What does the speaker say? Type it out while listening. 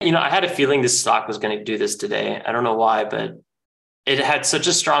I had a feeling this stock was going to do this today. I don't know why, but it had such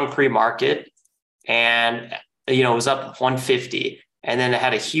a strong pre-market and, it was up 150 and then it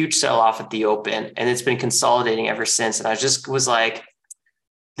had a huge sell off at the open and it's been consolidating ever since. And I just was like,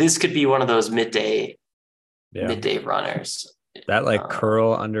 this could be one of those midday runners. That like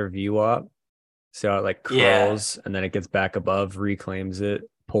curl under VWAP. See how it like Yeah. curls and then it gets back above, reclaims it,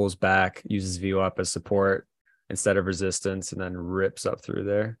 pulls back, uses VWAP as support instead of resistance, and then rips up through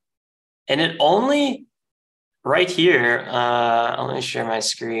there. And it only right here, let me share my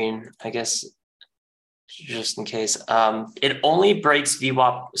screen, I guess, just in case. It only breaks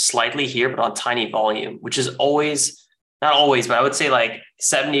VWAP slightly here, but on tiny volume, which is always, not always, but I would say like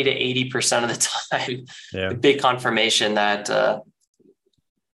 70 to 80% of the time, Yeah. a big confirmation that,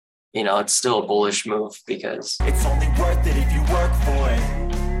 it's still a bullish move because it's only worth it if you work for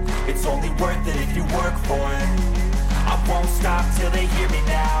it. It's only worth it if you work for it. I won't stop till they hear me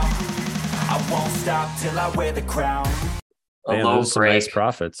now. I won't stop till I wear the crown. a low Some break. nice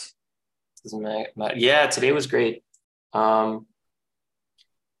profits. Yeah, today was great.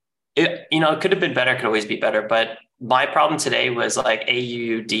 It could have been better, could always be better, but my problem today was like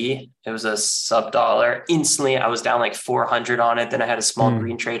AUD. It was a sub dollar. Instantly, I was down like 400 on it. Then I had a small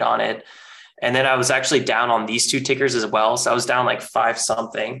green trade on it. And then I was actually down on these two tickers as well. So I was down like 5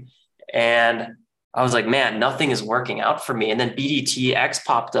 something. And I was like, man, nothing is working out for me. And then BDTX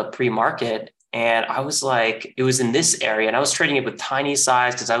popped up pre-market. And I was like, it was in this area. And I was trading it with tiny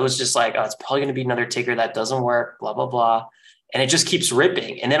size because I was just like, oh, it's probably going to be another ticker that doesn't work, blah, blah, blah. And it just keeps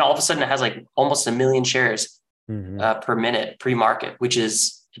ripping. And then all of a sudden it has like almost 1 million shares per minute pre-market, which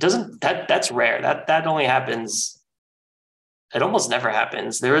is, that's rare. That only happens. It almost never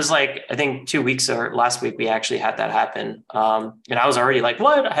happens. There was like, I think 2 weeks or last week, we actually had that happen. And I was already like,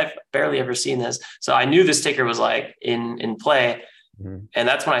 what? I have barely ever seen this. So I knew this ticker was like in play. And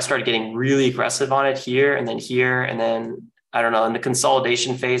that's when I started getting really aggressive on it here. And then I don't know, in the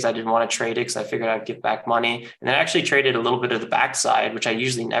consolidation phase, I didn't want to trade it because I figured I'd give back money. And then I actually traded a little bit of the backside, which I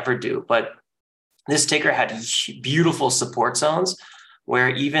usually never do. But this ticker had beautiful support zones where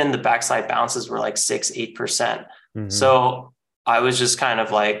even the backside bounces were like 6-8%. So I was just kind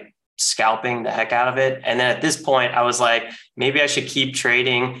of like scalping the heck out of it. And then at this point, I was like, maybe I should keep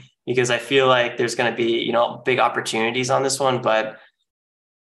trading because I feel like there's going to be, big opportunities on this one. But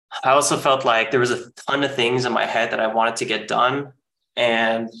I also felt like there was a ton of things in my head that I wanted to get done.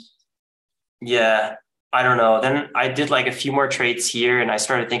 And yeah, I don't know. Then I did like a few more trades here and I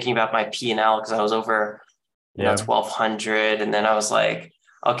started thinking about my P&L because I was over, 1200. And then I was like,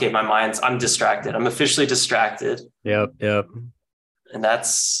 okay, I'm distracted. I'm officially distracted. Yep. And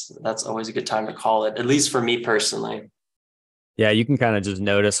that's always a good time to call it, at least for me personally. Yeah, you can kind of just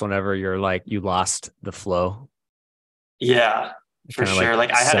notice whenever you're like, you lost the flow. Yeah, for sure.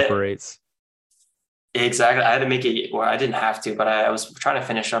 Like I had separates. Exactly. I had to make it where I didn't have to, but I was trying to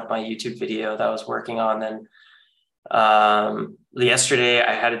finish up my YouTube video that I was working on. Then yesterday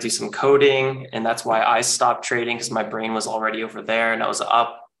I had to do some coding and that's why I stopped trading because my brain was already over there and I was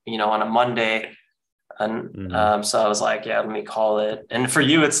up, on a Monday. And so I was like, yeah, let me call it. And for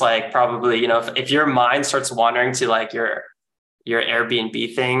you, it's like probably, if your mind starts wandering to like your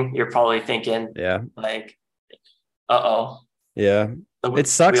Airbnb thing, you're probably thinking, like, uh-oh. Yeah. It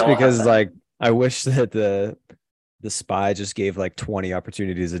sucks because like, I wish that the SPY just gave like 20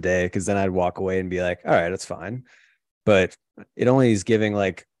 opportunities a day because then I'd walk away and be like, all right, that's fine. But it only is giving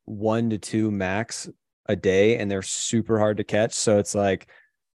like 1 to 2 max a day and they're super hard to catch. So it's like,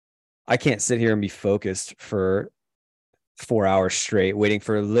 I can't sit here and be focused for 4 hours straight waiting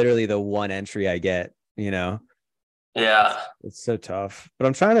for literally the one entry I get, Yeah. It's so tough. But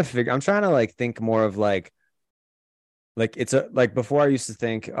I'm trying to like think more of like it's like before I used to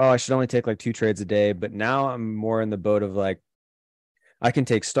think, oh, I should only take like 2 trades a day, but now I'm more in the boat of like I can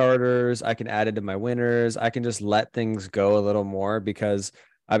take starters, I can add into my winners, I can just let things go a little more because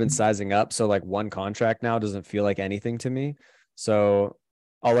I've been sizing up. So like one contract now doesn't feel like anything to me. So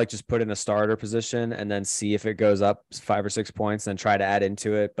I'll like just put in a starter position and then see if it goes up 5 or 6 points, then try to add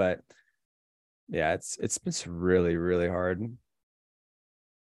into it. But yeah, it's been really, really hard.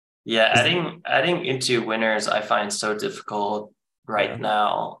 Yeah, adding into winners I find so difficult right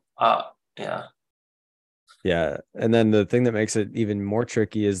now. Yeah. Yeah. And then the thing that makes it even more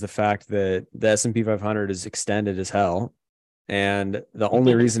tricky is the fact that the S&P 500 is extended as hell. And the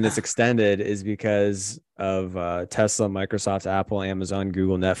only reason it's extended is because of Tesla, Microsoft, Apple, Amazon,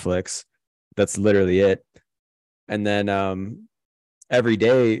 Google, Netflix. That's literally it. And then every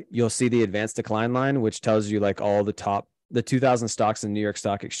day you'll see the advanced decline line, which tells you like all the 2000 stocks in New York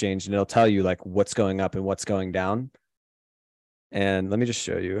Stock Exchange, and it'll tell you like what's going up and what's going down. And let me just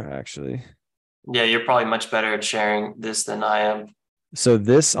show you actually. Yeah, you're probably much better at sharing this than I am. So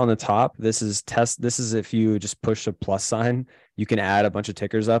this on the top, this is if you just push a plus sign, you can add a bunch of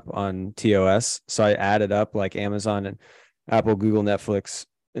tickers up on TOS. So I added up like Amazon and Apple, Google, Netflix,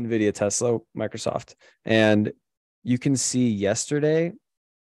 Nvidia, Tesla, Microsoft. And you can see yesterday,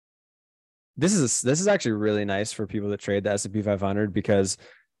 this is actually really nice for people that trade the S&P 500 because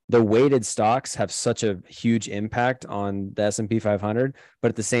the weighted stocks have such a huge impact on the S&P 500, but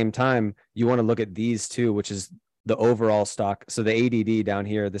at the same time, you want to look at these too, which is the overall stock. So the ADD down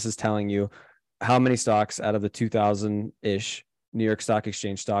here, this is telling you how many stocks out of the 2000-ish New York Stock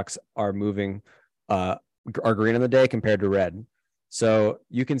Exchange stocks are moving, are green on the day compared to red. So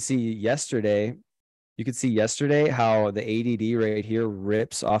you can see yesterday how the ADD right here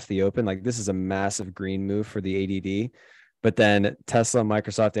rips off the open. Like this is a massive green move for the ADD. But then Tesla,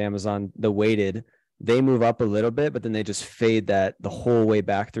 Microsoft, Amazon, the weighted, they move up a little bit, but then they just fade that the whole way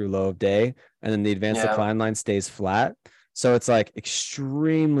back through low of day. And then the advanced decline line stays flat. So it's like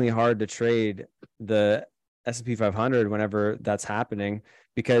extremely hard to trade the S&P 500 whenever that's happening,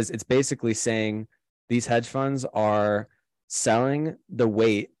 because it's basically saying these hedge funds are selling the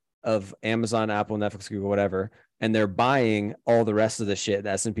weight of Amazon, Apple, Netflix, Google, whatever, and they're buying all the rest of the shit, the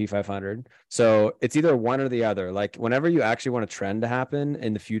S&P 500. So it's either one or the other. Like whenever you actually want a trend to happen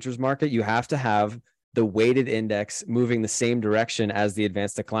in the futures market, you have to have the weighted index moving the same direction as the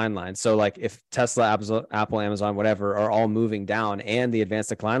advanced decline line. So like if Tesla, Apple, Amazon, whatever are all moving down and the advanced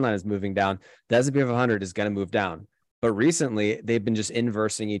decline line is moving down, the S&P 500 is going to move down. But recently they've been just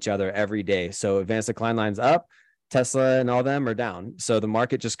inversing each other every day. So advanced decline line's up, Tesla and all them are down. So the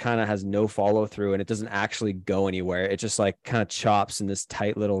market just kind of has no follow through and it doesn't actually go anywhere. It just like kind of chops in this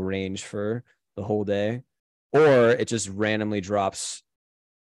tight little range for the whole day, or it just randomly drops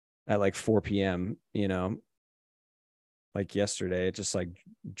at like 4 p.m., you know, like yesterday, it just like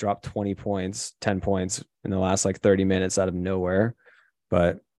dropped 20 points, 10 points in the last like 30 minutes out of nowhere.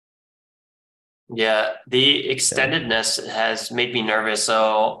 But yeah, the extendedness has made me nervous.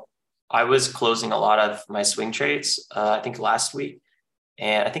 So I was closing a lot of my swing trades, I think last week,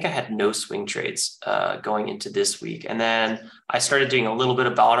 and I think I had no swing trades going into this week. And then I started doing a little bit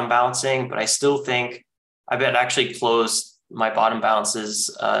of bottom balancing, but I still think I've actually closed my bottom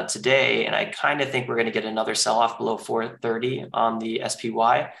balances today. And I kind of think we're going to get another sell-off below 430 on the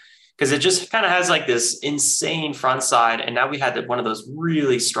SPY, because it just kind of has like this insane front side. And now we had one of those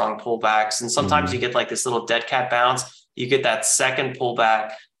really strong pullbacks. And sometimes you get like this little dead cat bounce, you get that second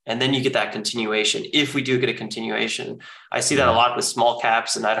pullback, and then you get that continuation. If we do get a continuation, I see that a lot with small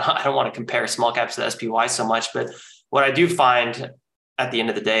caps, and I don't want to compare small caps to the SPY so much, but what I do find at the end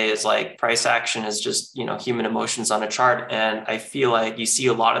of the day is like price action is just, you know, human emotions on a chart. And I feel like you see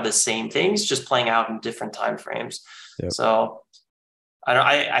a lot of the same things just playing out in different time frames. Yep. So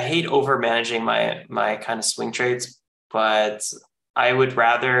I hate over managing my kind of swing trades, but I would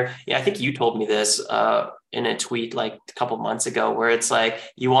rather, I think you told me this, in a tweet like a couple months ago, where it's like,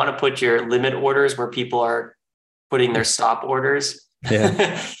 you want to put your limit orders where people are putting their stop orders.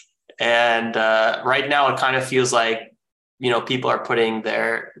 Yeah. And right now it kind of feels like, you know, people are putting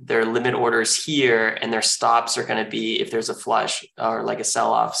their limit orders here and their stops are going to be if there's a flush or like a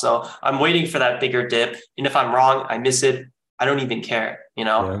sell-off. So I'm waiting for that bigger dip. And if I'm wrong, I miss it, I don't even care. You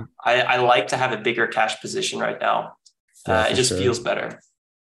know, I like to have a bigger cash position right now. It just feels better.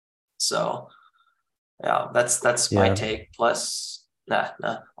 So yeah, that's my take. Plus,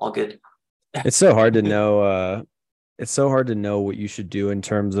 all good. It's so hard to know. It's so hard to know what you should do in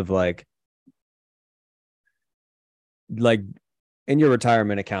terms of like in your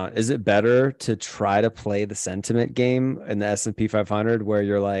retirement account. Is it better to try to play the sentiment game in the S&P 500 where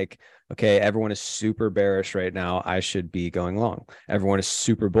you're like, okay, everyone is super bearish right now, I should be going long. Everyone is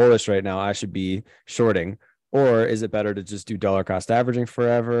super bullish right now, I should be shorting. Or is it better to just do dollar cost averaging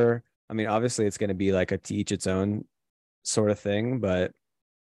forever? I mean, obviously it's going to be like a to each its own sort of thing, but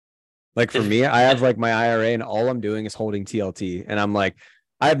like for me, I have like my IRA and all I'm doing is holding TLT. And I'm like,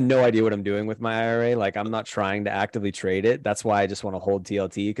 I have no idea what I'm doing with my IRA. Like I'm not trying to actively trade it. That's why I just want to hold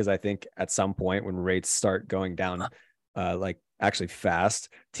TLT, because I think at some point when rates start going down, like actually fast,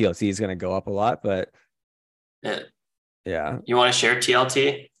 TLT is going to go up a lot. But yeah. You want to share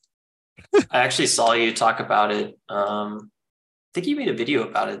TLT? I actually saw you talk about it. I think you made a video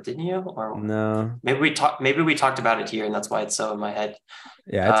about it, didn't you? Or no? Maybe we talked about it here, and that's why it's so in my head.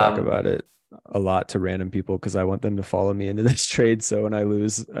 Yeah, I talk about it a lot to random people because I want them to follow me into this trade. So when I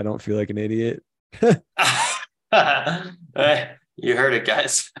lose, I don't feel like an idiot. You heard it,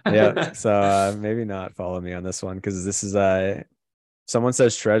 guys. Yeah. So maybe not follow me on this one, because this is someone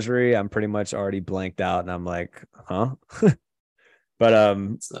says treasury, I'm pretty much already blanked out, and I'm like, huh?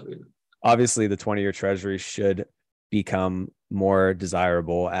 But So, obviously the 20-year treasury should become more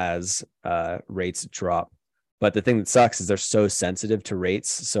desirable as rates drop. But the thing that sucks is they're so sensitive to rates.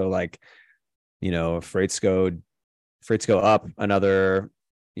 So like, if rates go up another,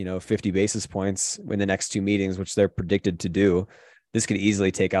 50 basis points in the next two meetings, which they're predicted to do, this could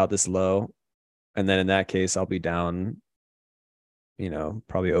easily take out this low. And then in that case, I'll be down,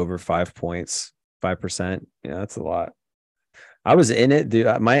 probably over 5 points, 5%. That's a lot. I was in it,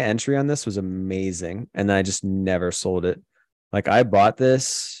 dude. My entry on this was amazing. And then I just never sold it. Like I bought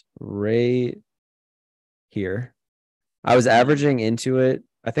this right here. I was averaging into it.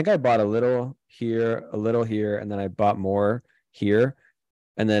 I think I bought a little here, and then I bought more here.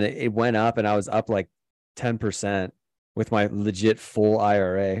 And then it went up and I was up like 10% with my legit full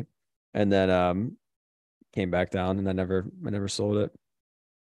IRA. And then came back down and I never sold it.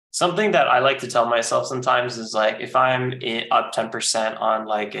 something that I like to tell myself sometimes is like, if I'm up 10% on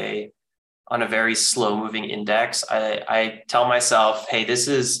on a very slow moving index, I tell myself, hey, this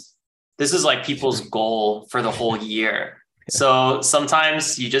is like people's goal for the whole year. Yeah. So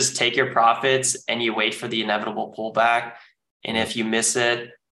sometimes you just take your profits and you wait for the inevitable pullback. And if you miss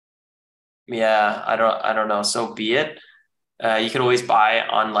it, yeah, I don't know. So be it. You could always buy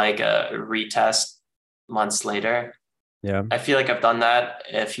on like a retest months later. Yeah. I feel like I've done that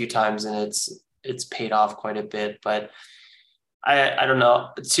a few times and it's paid off quite a bit, but I don't know.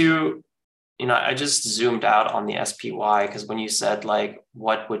 I just zoomed out on the SPY because when you said like,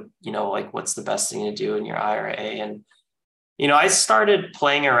 what would, like what's the best thing to do in your IRA? And, I started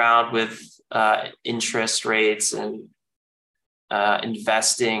playing around with interest rates and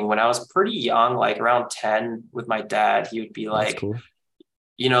investing when I was pretty young, like around 10 with my dad. He would be like, cool.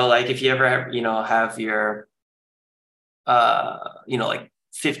 Like if you ever have your, like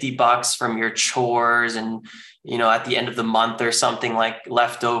 $50 from your chores and, at the end of the month or something like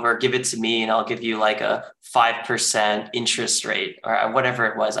left over, give it to me and I'll give you like a 5% interest rate or whatever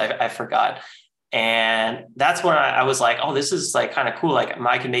it was. I forgot. And that's when I was like, oh, this is like kind of cool. Like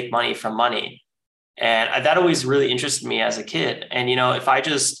I can make money from money. And that always really interested me as a kid. And, if I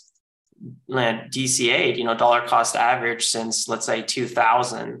just DCA'd, dollar cost average since let's say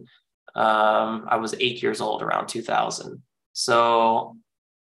 2000, I was 8 years old around 2000. So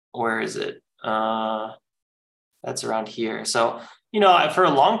where is it? That's around here. So, for a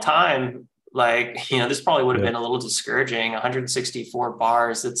long time, like, this probably would have been a little discouraging. 164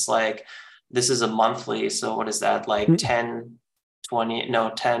 bars. It's like, this is a monthly. So what is that? Like 10, 12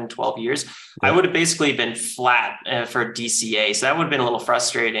 years. Yeah. I would have basically been flat for DCA. So that would have been a little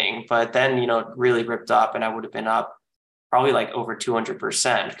frustrating, but then, really ripped up and I would have been up probably like over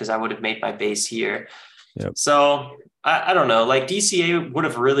 200% because I would have made my base here. Yep. So I don't know, like DCA would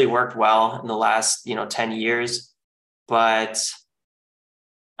have really worked well in the last, 10 years. But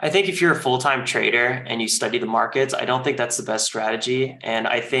I think if you're a full-time trader and you study the markets, I don't think that's the best strategy. And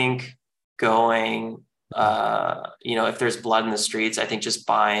I think going, if there's blood in the streets, I think just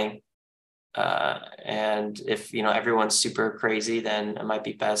buying. And if, everyone's super crazy, then it might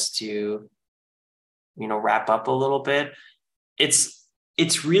be best to, wrap up a little bit.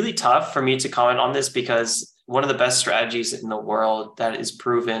 It's really tough for me to comment on this because one of the best strategies in the world that is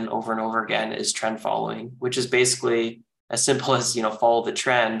proven over and over again is trend following, which is basically as simple as, follow the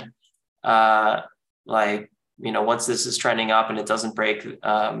trend. Once this is trending up and it doesn't break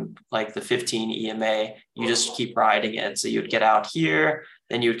like the 15 EMA, you just keep riding it. So you'd get out here,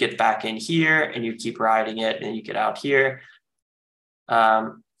 then you'd get back in here and you keep riding it and you get out here.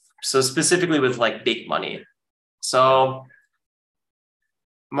 So specifically with like big money. So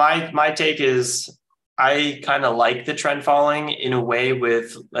my take is I kind of like the trend following in a way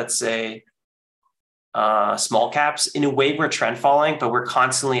with, let's say, small caps. In a way we're trend following, but we're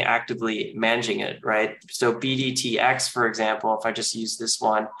constantly actively managing it, right? So BDTX, for example, if I just use this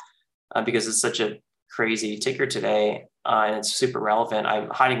one, because it's such a crazy ticker today and it's super relevant. I'm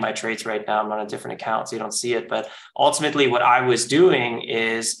hiding my trades right now. I'm on a different account, so you don't see it. But ultimately what I was doing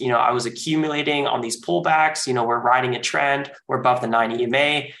is, I was accumulating on these pullbacks, we're riding a trend, we're above the 9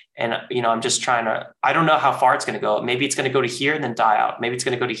 EMA. And, I'm just trying to, I don't know how far it's going to go. Maybe it's going to go to here and then die out. Maybe it's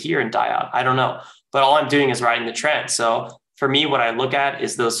going to go to here and die out. I don't know. But all I'm doing is riding the trend. So for me, what I look at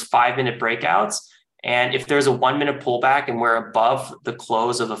is those 5-minute breakouts. And if there's a 1-minute pullback and we're above the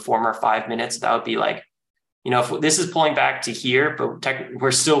close of the former 5 minutes, that would be like, if this is pulling back to here, but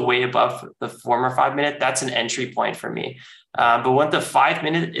we're still way above the former 5 minute, that's an entry point for me. But when the 5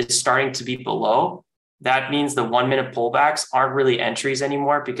 minute is starting to be below, that means the 1-minute pullbacks aren't really entries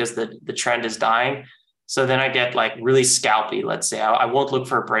anymore because the trend is dying. So then I get like really scalpy, let's say. I won't look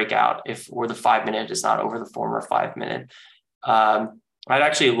for a breakout if the 5 minute is not over the former 5 minute. I had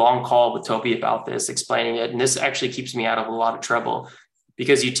actually a long call with Toby about this, explaining it. And this actually keeps me out of a lot of trouble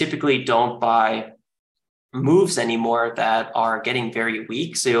because you typically don't buy moves anymore that are getting very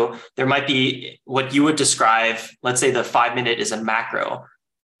weak. So there might be what you would describe, let's say the 5 minute is a macro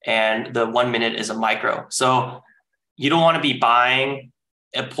and the 1 minute is a micro. So you don't want to be buying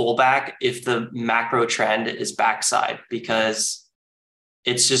a pullback if the macro trend is backside, because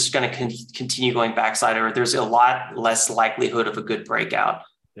it's just going to continue going backside, or there's a lot less likelihood of a good breakout.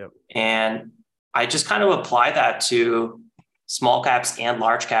 Yep. And I just kind of apply that to small caps and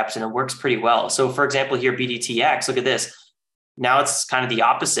large caps, and it works pretty well. So for example, here, BDTX, look at this. Now it's kind of the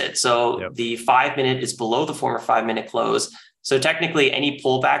opposite. So the 5 minute is below the former 5 minute close. So technically any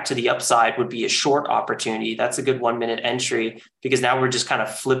pullback to the upside would be a short opportunity. That's a good 1 minute entry, because now we're just kind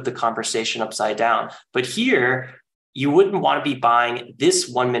of flip the conversation upside down. But here, you wouldn't want to be buying this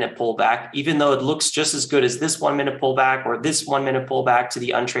 1 minute pullback, even though it looks just as good as this 1 minute pullback or this 1 minute pullback to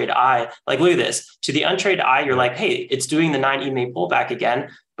the untraded eye. Like, look at this. To the untraded eye, you're like, hey, it's doing the 9 EMA pullback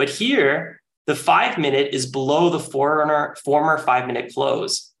again. But here, the 5 minute is below the former 5 minute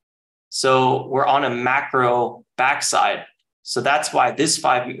close. So we're on a macro backside. So that's why this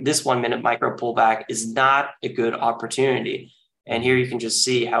 1 minute micro pullback is not a good opportunity. And here you can just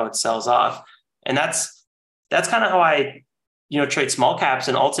see how it sells off. And that's kind of how I, trade small caps.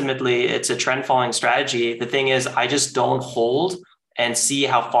 And ultimately it's a trend following strategy. The thing is, I just don't hold and see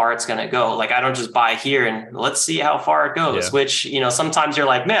how far it's going to go. Like, I don't just buy here and let's see how far it goes, which, sometimes you're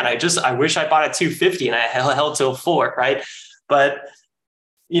like, man, I wish I bought at 250 and I held till 4, right? But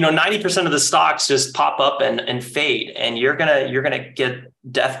 90% of the stocks just pop up and fade, and you're going to get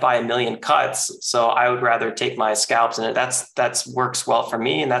death by a million cuts. So I would rather take my scalps, and that's works well for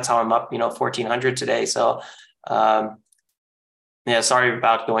me. And that's how I'm up, 1,400 today. So, sorry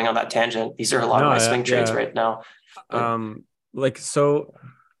about going on that tangent. These are a lot of my swing trades right now. So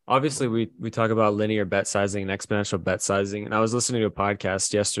obviously we talk about linear bet sizing and exponential bet sizing. And I was listening to a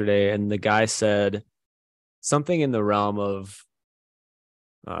podcast yesterday, and the guy said something in the realm of,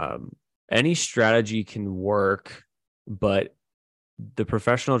 any strategy can work, but the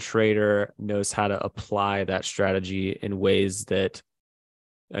professional trader knows how to apply that strategy in ways that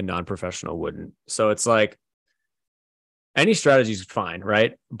a non-professional wouldn't. So it's like, any strategy is fine,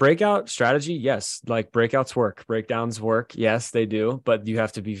 right? Breakout strategy, yes. Like, breakouts work, breakdowns work. Yes, they do. But you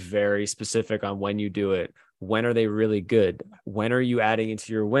have to be very specific on when you do it. When are they really good? When are you adding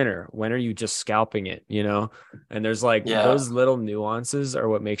into your winner? When are you just scalping it? And there's those little nuances are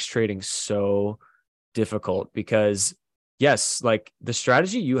what makes trading so difficult, because yes, like, the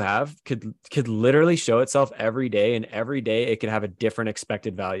strategy you have could literally show itself every day, and every day it could have a different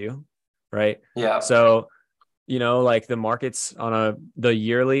expected value. Right. Yeah. So, like, the markets on the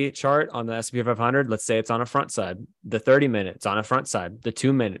yearly chart on the S&P 500, let's say it's on a front side. The 30 minute, it's on a front side. The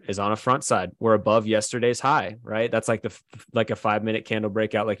 2 minute is on a front side. We're above yesterday's high, right? That's like a 5 minute candle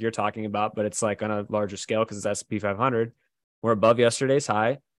breakout, like you're talking about, but it's like on a larger scale because it's S&P 500. We're above yesterday's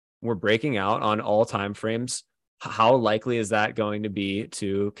high. We're breaking out on all time frames. How likely is that going to be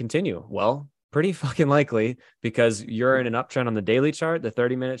to continue? Well, pretty fucking likely, because you're in an uptrend on the daily chart, the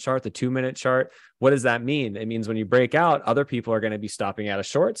 30-minute chart, the 2-minute chart. What does that mean? It means when you break out, other people are going to be stopping out of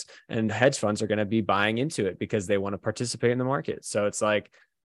shorts, and hedge funds are going to be buying into it because they want to participate in the market. So it's like,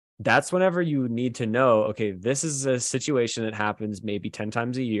 that's whenever you need to know, okay, this is a situation that happens maybe 10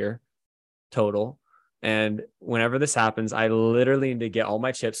 times a year total. And whenever this happens, I literally need to get all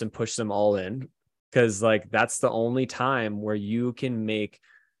my chips and push them all in, because like, that's the only time where you can make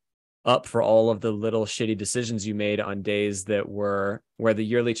up for all of the little shitty decisions you made on days that were where the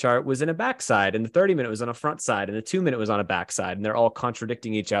yearly chart was in a backside and the 30-minute was on a front side and the 2-minute was on a backside, and they're all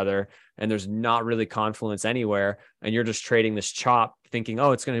contradicting each other, and there's not really confluence anywhere. And you're just trading this chop thinking,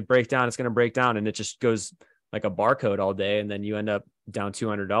 oh, it's going to break down. It's going to break down. And it just goes like a barcode all day. And then you end up down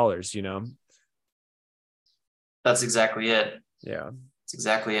 $200, That's exactly it. Yeah. That's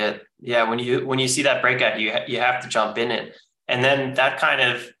exactly it. Yeah. When you see that breakout, you have to jump in it. And then that kind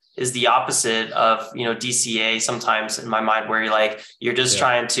of is the opposite of, DCA sometimes in my mind, where you're just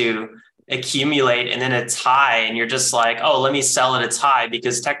trying to accumulate, and then it's high and you're just like, oh, let me sell it. It's high,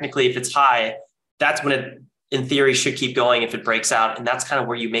 because technically if it's high, that's when it in theory should keep going if it breaks out. And that's kind of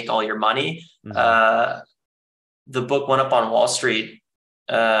where you make all your money. Mm-hmm. The book One Up on Wall Street.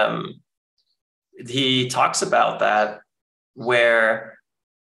 He talks about that, where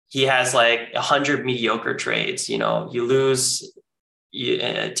he has like 100 mediocre trades. You lose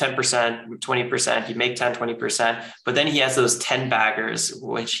 10%, 20%, you make 10, 20%, but then he has those 10 baggers,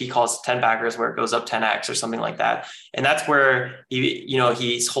 which he calls 10 baggers, where it goes up 10x or something like that. And that's where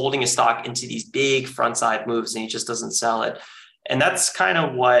he's holding his stock into these big front side moves, and he just doesn't sell it. And that's kind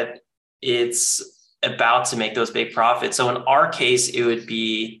of what it's about to make those big profits. So in our case, it would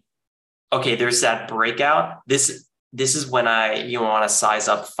be, okay, there's that breakout. This is when I want to size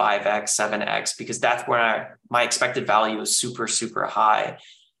up 5x, 7x, because that's where my expected value is super, super high.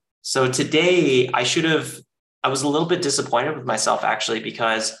 So today I was a little bit disappointed with myself actually,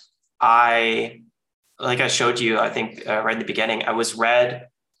 because like I showed you, I think right in the beginning, I was red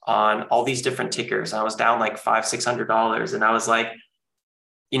on all these different tickers. I was down like $500-$600. And I was like,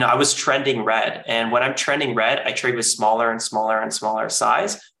 I was trending red. And when I'm trending red, I trade with smaller and smaller and smaller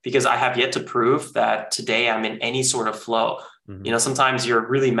size, because I have yet to prove that today I'm in any sort of flow. Mm-hmm. Sometimes you're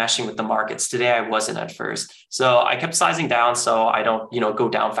really meshing with the markets. Today I wasn't at first. So I kept sizing down so I don't, go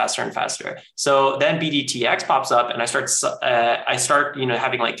down faster and faster. So then BDTX pops up and I start,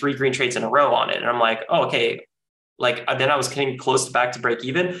 having like 3 green trades in a row on it. And I'm like, oh, okay. Like then I was getting close to back to break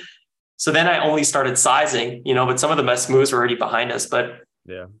even. So then I only started sizing, but some of the best moves were already behind us. But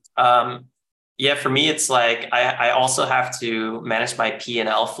for me, it's like, I also have to manage my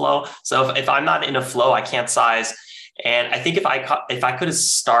P&L flow. So if I'm not in a flow, I can't size. And I think if I could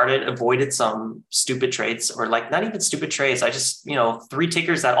have avoided some stupid trades, or like not even stupid trades, I just, 3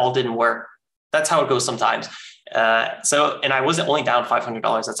 tickers that all didn't work. That's how it goes sometimes. And I wasn't only down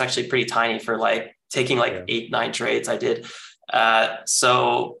 $500. That's actually pretty tiny for like taking like 8-9 trades I did. By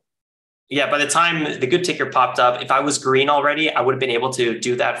the time the good ticker popped up, if I was green already, I would have been able to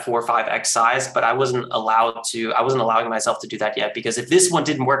do that 4 or 5x size, but I wasn't allowing myself to do that yet, because if this one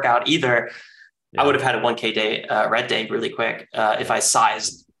didn't work out either, I would have had a 1K day, red day really quick if I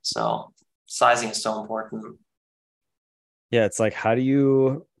sized. So sizing is so important. Yeah. It's like, how do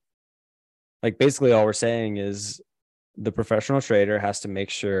you, like, basically all we're saying is the professional trader has to make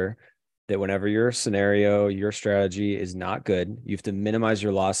sure that whenever your scenario, your strategy is not good, you have to minimize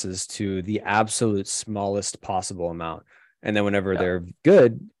your losses to the absolute smallest possible amount. And then whenever they're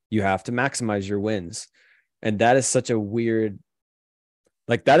good, you have to maximize your wins. And that is such a weird,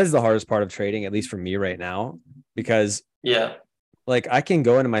 like, that is the hardest part of trading, at least for me right now, because like I can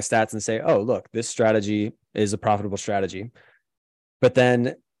go into my stats and say, oh, look, this strategy is a profitable strategy. But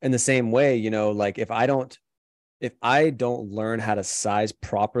then in the same way, like if I don't learn how to size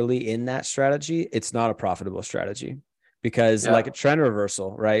properly in that strategy, it's not a profitable strategy, because like a trend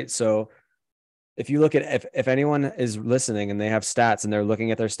reversal, right? So if you look at, if anyone is listening and they have stats and they're looking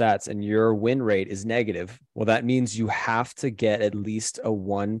at their stats and your win rate is negative, well, that means you have to get at least a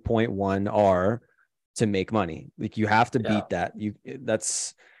 1.1 R to make money. Like you have to beat that.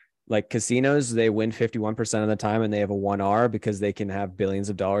 That's like casinos, they win 51% of the time and they have a 1R because they can have billions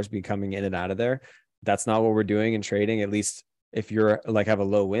of dollars be coming in and out of there. That's not what we're doing in trading, at least if you're like have a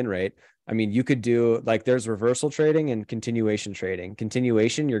low win rate. I mean, you could do like there's reversal trading and continuation trading.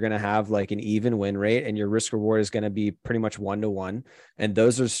 Continuation, you're going to have like an even win rate and your risk reward is going to be pretty much 1-to-1. And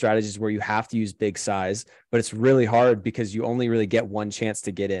those are strategies where you have to use big size, but it's really hard because you only really get one chance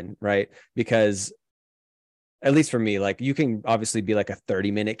to get in, right? Because at least for me, like you can obviously be like a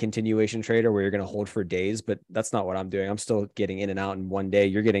 30-minute continuation trader where you're going to hold for days, but that's not what I'm doing. I'm still getting in and out in one day.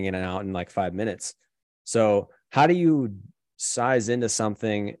 You're getting in and out in like 5 minutes. So how do you size into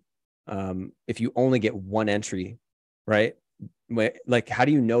something if you only get one entry, right? Like, how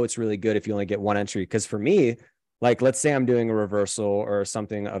do you know it's really good if you only get one entry? Because for me, like, let's say I'm doing a reversal or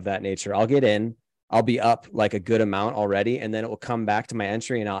something of that nature. I'll get in, I'll be up like a good amount already, and then it will come back to my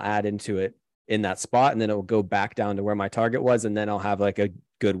entry and I'll add into it in that spot. And then it will go back down to where my target was. And then I'll have like a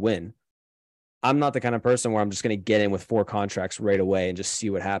good win. I'm not the kind of person where I'm just going to get in with 4 contracts right away and just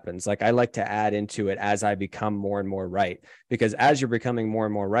see what happens. Like I like to add into it as I become more and more right, because as you're becoming more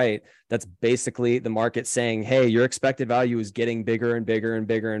and more right, that's basically the market saying, hey, your expected value is getting bigger and bigger and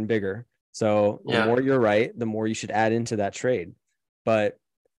bigger and bigger. So the more you're right, the more you should add into that trade. But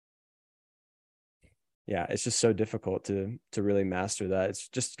yeah, it's just so difficult to really master that. It's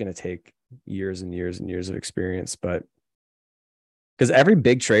just going to take years and years and years of experience. But because every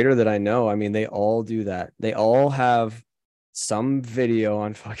big trader that I know, I mean, they all do that. They all have some video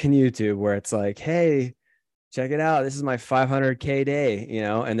on fucking YouTube where it's like, hey, check it out. This is my 500K day,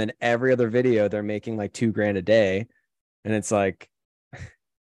 and then every other video they're making like $2,000 a day. And it's like,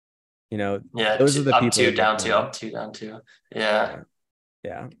 those are the up people. Two, down two, up two, down two. Yeah.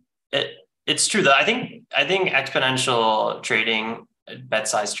 It's true though. I think exponential trading, bet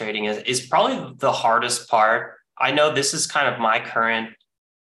size trading is probably the hardest part. I know this is kind of my current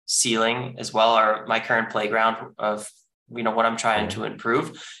ceiling as well, or my current playground of, what I'm trying to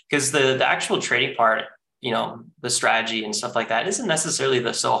improve, because the actual trading part, the strategy and stuff like that isn't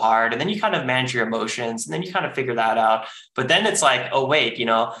necessarily so hard. And then you kind of manage your emotions and then you kind of figure that out. But then it's like, oh, wait,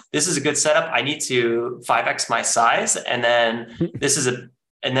 this is a good setup. I need to 5X my size. And then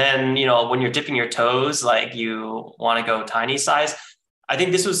when you're dipping your toes, like you want to go tiny size. I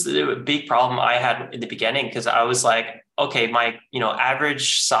think this was a big problem I had in the beginning, because I was like, okay, my,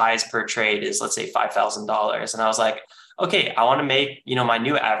 average size per trade is, let's say $5,000. And I was like, okay, I want to make, my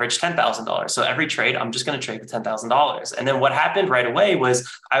new average $10,000. So every trade, I'm just going to trade with $10,000. And then what happened right away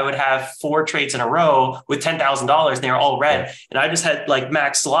was I would have 4 trades in a row with $10,000 and they were all red. And I just had like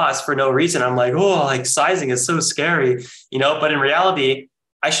max loss for no reason. I'm like, oh, like sizing is so scary, but in reality,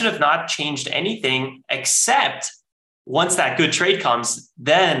 I should have not changed anything except once that good trade comes,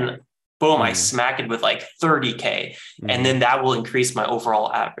 then boom, I smack it with like 30K. And then that will increase my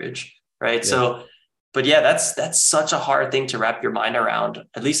overall average. Right. Yeah. So, but yeah, that's such a hard thing to wrap your mind around.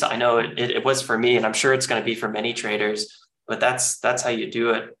 At least I know it was for me, and I'm sure it's going to be for many traders, but that's how you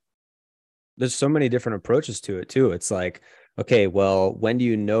do it. There's so many different approaches to it too. It's like, okay, well, when do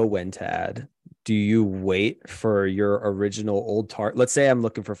you know when to add? Do you wait for your original old target? Let's say I'm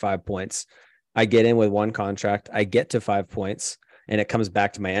looking for 5 points. I get in with one contract, I get to 5 points, and it comes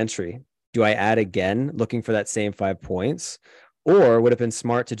back to my entry. Do I add again looking for that same 5 points? Or would it have been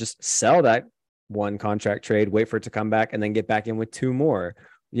smart to just sell that one contract trade, wait for it to come back, and then get back in with 2 more,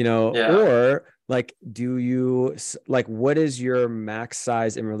 Or like, do you like, what is your max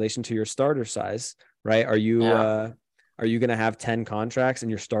size in relation to your starter size, right? Are you going to have 10 contracts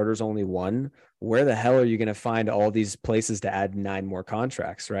and your starter's only 1? Where the hell are you going to find all these places to add 9 more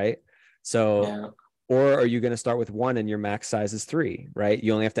contracts, right? So, or are you going to start with 1 and your max size is 3, right?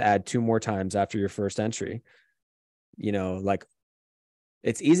 You only have to add 2 more times after your first entry. Like,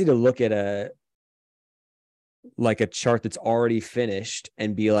 it's easy to look at a chart that's already finished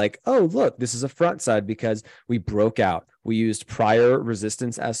and be like, oh, look, this is a front side because we broke out. We used prior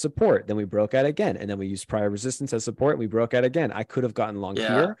resistance as support. Then we broke out again. And then we used prior resistance as support. And we broke out again. I could have gotten long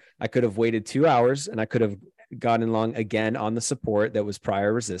here. I could have waited 2 hours and I could have gotten long again on the support that was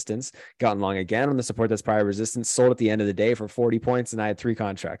prior resistance, gotten long again on the support that's prior resistance, sold at the end of the day for 40 points. And I had 3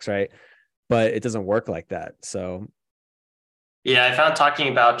 contracts, right? But it doesn't work like that. So yeah, I found talking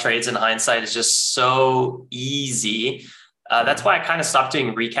about trades in hindsight is just so easy. That's why I kind of stopped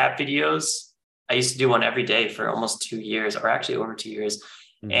doing recap videos. I used to do one every day for almost 2 years, or actually over 2 years.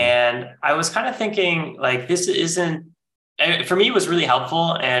 And I was kind of thinking like, this isn't, for me, it was really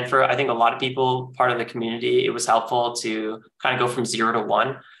helpful. And for, I think a lot of people, part of the community, it was helpful to kind of go from 0 to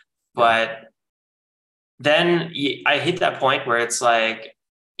 1. But then I hit that point where it's like,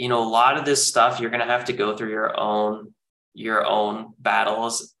 a lot of this stuff, you're going to have to go through your own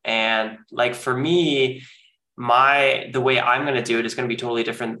battles. And like, for me, the way I'm going to do it is going to be totally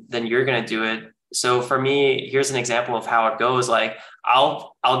different than you're going to do it. So for me, here's an example of how it goes. Like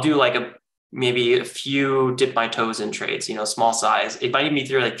I'll do like maybe a few dip my toes in trades, small size. It might even be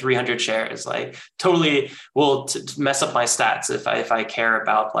through like 300 shares, like totally will mess up my stats if I care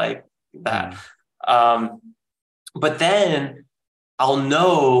about like that. But then I'll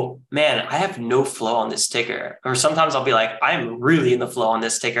know, man, I have no flow on this ticker. Or sometimes I'll be like, I'm really in the flow on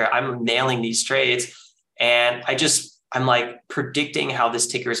this ticker. I'm nailing these trades. And I'm like predicting how this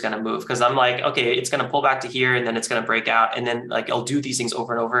ticker is going to move. Cause I'm like, okay, it's going to pull back to here and then it's going to break out. And then like, I'll do these things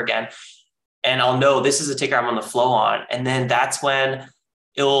over and over again. And I'll know this is a ticker I'm on the flow on. And then that's when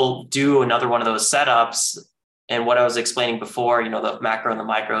it'll do another one of those setups. And what I was explaining before, the macro and the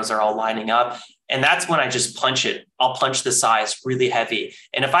micros are all lining up. And that's when I just punch it. I'll punch the size really heavy.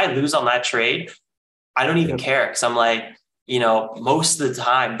 And if I lose on that trade, I don't even care. Cause I'm like, most of the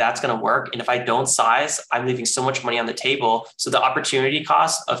time that's going to work. And if I don't size, I'm leaving so much money on the table. So the opportunity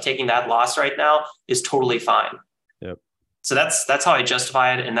cost of taking that loss right now is totally fine. Yep. So that's how I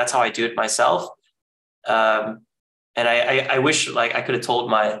justify it. And that's how I do it myself. And I wish like I could have told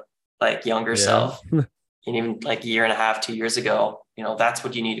my like younger self, and even like a year and a half, 2 years ago, that's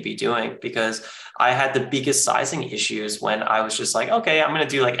what you need to be doing, because I had the biggest sizing issues when I was just like, okay, I'm going to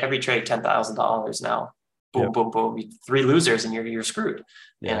do like every trade $10,000 now. Boom, boom, boom. 3 losers and you're screwed,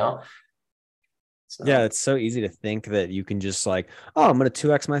 So. Yeah. It's so easy to think that you can just like, oh, I'm going to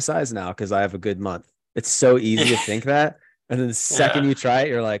 2X my size now because I have a good month. It's so easy to think that. And then the second you try it,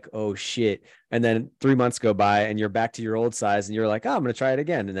 you're like, oh shit. And then 3 months go by and you're back to your old size and you're like, oh, I'm going to try it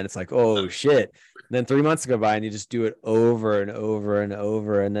again. And then it's like, oh shit. And then 3 months go by and you just do it over and over and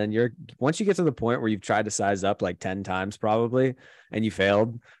over. And then once you get to the point where you've tried to size up like 10 times probably, and you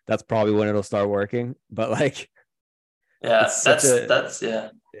failed, that's probably when it'll start working. But like, it's such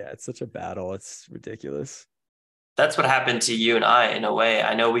a battle. It's ridiculous. that's what happened to you and I in a way.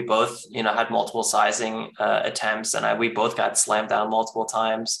 I know we both, had multiple sizing attempts, and we both got slammed down multiple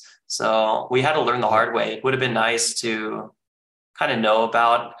times. So we had to learn the hard way. It would have been nice to kind of know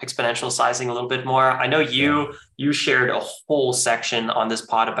about exponential sizing a little bit more. I know you shared a whole section on this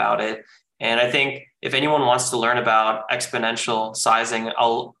pod about it. And I think if anyone wants to learn about exponential sizing,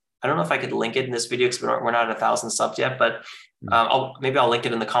 I don't know if I could link it in this video because we're not at 1,000 subs yet, but I'll link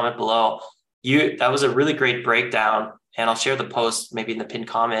it in the comment below. That was a really great breakdown, and I'll share the post maybe in the pinned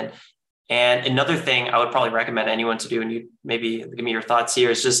comment. And another thing I would probably recommend anyone to do, and you maybe give me your thoughts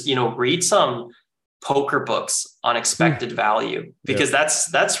here, is just, read some poker books on expected value, because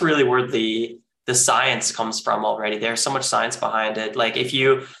that's really where the science comes from already. There's so much science behind it. Like if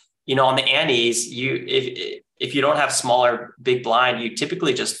on the antes, if you don't have smaller big blind, you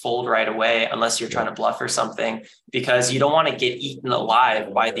typically just fold right away unless you're trying to bluff or something, because you don't want to get eaten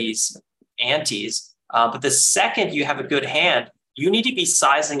alive by these antes. But the second you have a good hand, you need to be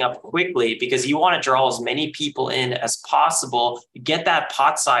sizing up quickly, because you want to draw as many people in as possible, get that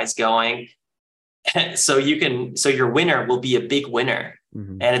pot size going, so your winner will be a big winner.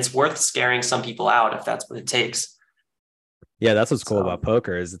 And it's worth scaring some people out if that's what it takes. Yeah, that's what's cool about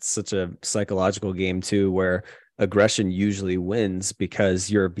poker, is it's such a psychological game too, where aggression usually wins because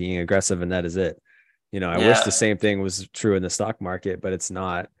you're being aggressive, and that is it. I wish the same thing was true in the stock market, but it's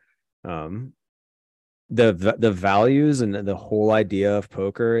not. The values and the whole idea of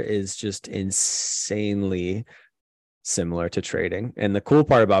poker is just insanely similar to trading. And the cool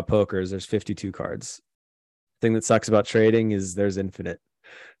part about poker is there's 52 cards. The thing that sucks about trading is there's infinite.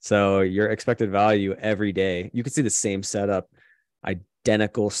 So your expected value every day, you can see the same setup,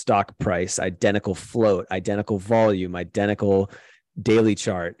 identical stock price, identical float, identical volume, identical daily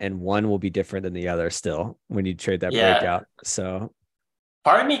chart, and one will be different than the other still when you trade that breakout. So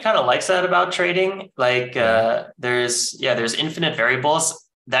part of me kind of likes that about trading. Like there's infinite variables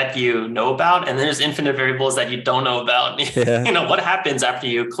that you know about, and there's infinite variables that you don't know about. What happens after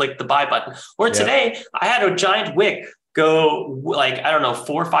you click the buy button? Or today I had a giant wick go 4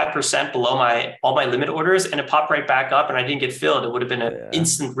 or 5% below all my limit orders, and it popped right back up, and I didn't get filled. It would have been an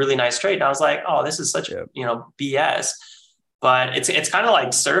instant really nice trade. And I was like, oh, this is such BS. But it's kind of like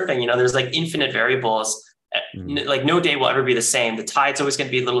surfing. There's like infinite variables. Like no day will ever be the same. The tide's always going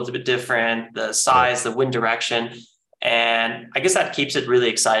to be a little bit different, the size, the wind direction. And I guess that keeps it really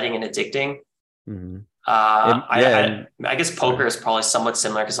exciting and addicting. I guess poker is probably somewhat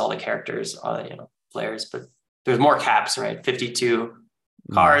similar because all the characters are, players, but there's more caps, right? 52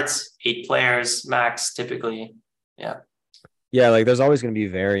 cards, 8 players max typically. Yeah. Like there's always going to be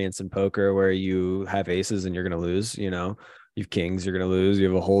variance in poker where you have aces and you're going to lose, you have kings, you're going to lose. You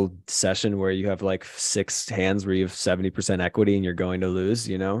have a whole session where you have like 6 hands where you have 70% equity and you're going to lose,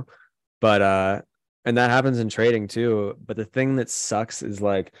 but, and that happens in trading too. But the thing that sucks is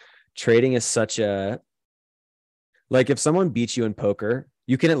like trading is such like if someone beats you in poker,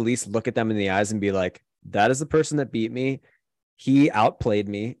 you can at least look at them in the eyes and be like, that is the person that beat me. He outplayed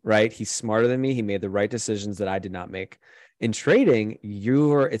me, right? He's smarter than me. He made the right decisions that I did not make. In trading,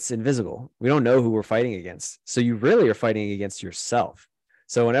 it's invisible. We don't know who we're fighting against. So you really are fighting against yourself.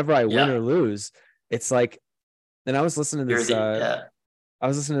 So whenever I win or lose, it's like, and I was listening to this, I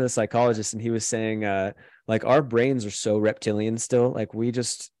was listening to the psychologist, and he was saying, like our brains are so reptilian still. Like we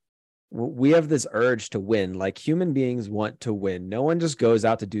have this urge to win. Like human beings want to win. No one just goes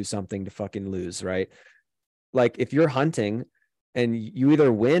out to do something to fucking lose, right? Like if you're hunting and you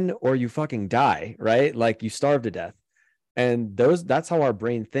either win or you fucking die, right? Like you starve to death. And that's how our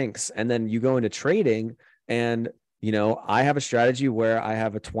brain thinks. And then you go into trading, and, I have a strategy where I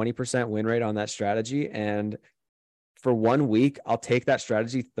have a 20% win rate on that strategy. And for 1 week, I'll take that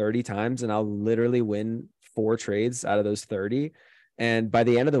strategy 30 times and I'll literally win 4 trades out of those 30. And by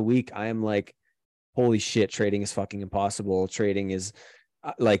the end of the week, I am like, holy shit, trading is fucking impossible. Trading is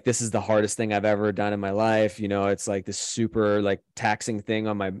like, this is the hardest thing I've ever done in my life. It's like this super like taxing thing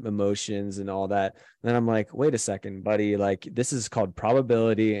on my emotions and all that. And then I'm like, wait a second, buddy, like this is called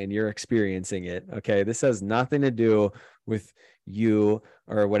probability and you're experiencing it. Okay. This has nothing to do with you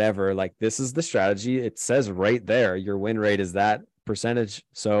or whatever. Like this is the strategy. It says right there, your win rate is that percentage.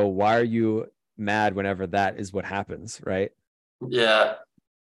 So why are you mad whenever that is what happens? Right. Yeah.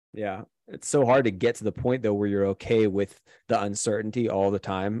 It's so hard to get to the point though where you're okay with the uncertainty all the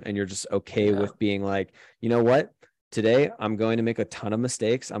time, and you're just okay with being like, you know what, today I'm going to make a ton of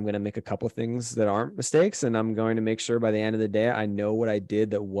mistakes. I'm going to make a couple of things that aren't mistakes, and I'm going to make sure by the end of the day I know what I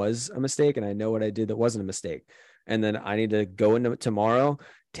did that was a mistake, and I know what I did that wasn't a mistake. And then I need to go into tomorrow,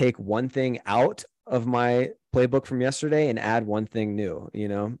 take one thing out of my playbook from yesterday and add one thing new,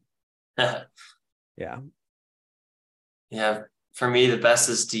 Yeah. Yeah. For me, the best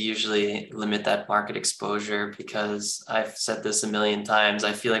is to usually limit that market exposure, because I've said this a million times.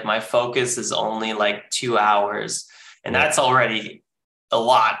 I feel like my focus is only like 2 hours, and Yeah. that's already a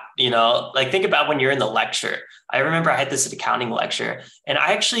lot, like think about when you're in the lecture. I remember I had this accounting lecture, and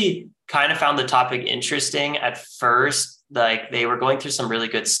I actually kind of found the topic interesting at first. Like they were going through some really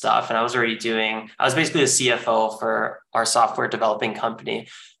good stuff, and I was basically a CFO for our software developing company.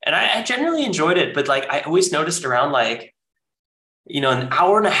 And I generally enjoyed it, but like I always noticed around like, an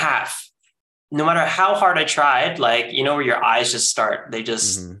hour and a half, no matter how hard I tried, like, where your eyes just start, they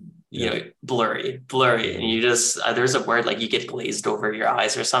just, blurry, and you just, there's a word like you get glazed over your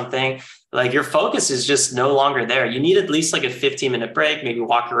eyes or something. Like your focus is just no longer there. You need at least like a 15-minute break, maybe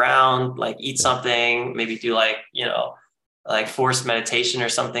walk around, like eat something, maybe do like, like forced meditation or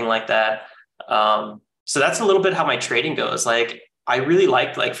something like that. So that's a little bit how my trading goes. Like, I really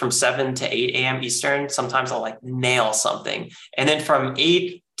like from 7 to 8 a.m. Eastern. Sometimes I'll like nail something. And then from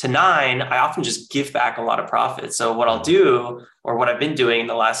 8 to 9, I often just give back a lot of profit. So what I'll do, or what I've been doing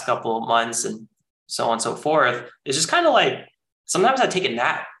the last couple of months and so on and so forth, is just kind of like, sometimes I take a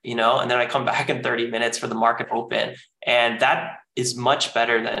nap, and then I come back in 30 minutes for the market open. And that is much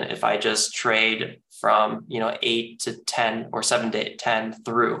better than if I just trade from, 8 to 10 or 7 to 10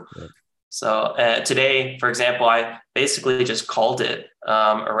 through. Yeah. So today, for example, I basically just called it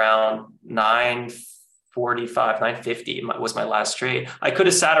around 9:45, 9:50 was my last trade. I could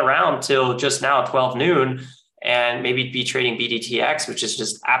have sat around till just now, 12 noon, and maybe be trading BDTX, which is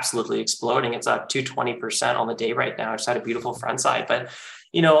just absolutely exploding. It's up 220% on the day right now. I just had a beautiful front side, but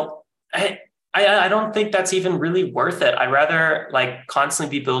I don't think that's even really worth it. I'd rather like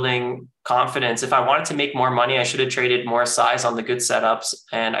constantly be building confidence. If I wanted to make more money, I should have traded more size on the good setups.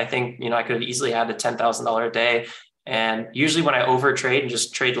 And I think, I could have easily had a $10,000 a day. And usually when I overtrade and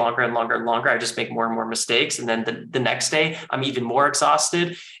just trade longer and longer and longer, I just make more and more mistakes. And then the next day I'm even more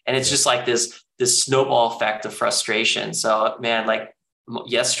exhausted. And it's just like this snowball effect of frustration. So man, like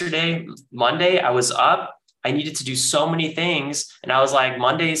yesterday, Monday, I was up. I needed to do so many things. And I was like,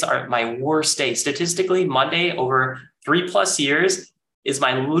 Mondays are my worst day. Statistically, Monday over 3+ years is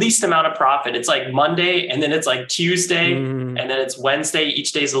my least amount of profit. It's like Monday, and then it's like Tuesday, and then it's Wednesday.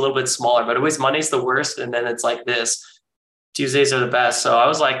 Each day is a little bit smaller, but always Monday's the worst. And then it's like this. Tuesdays are the best. So I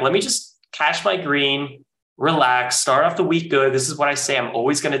was like, let me just cash my green, relax, start off the week good. This is what I say I'm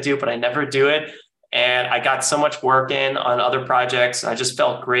always going to do, but I never do it. And I got so much work in on other projects. I just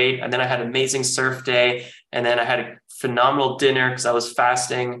felt great. And then I had an amazing surf day. And then I had a phenomenal dinner because I was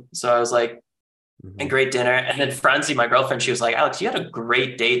fasting. So I was like, a great dinner. And then Francie, my girlfriend, she was like, Alex, you had a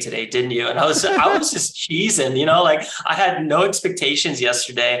great day today, didn't you? And I was just cheesing, like I had no expectations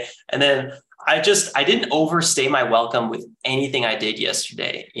yesterday. And then I didn't overstay my welcome with anything I did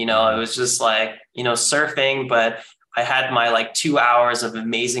yesterday. It was just like, surfing, but I had my like 2 hours of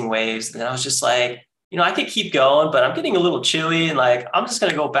amazing waves. And I was just like, I could keep going, but I'm getting a little chilly, and like, I'm just going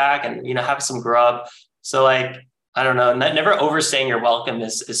to go back and, have some grub. So like, I don't know, never overstaying your welcome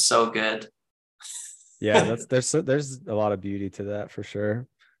is so good. Yeah, there's a lot of beauty to that for sure.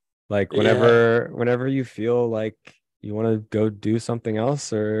 Like whenever you feel like you want to go do something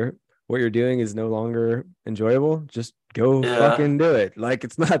else, or what you're doing is no longer enjoyable, just go fucking do it. Like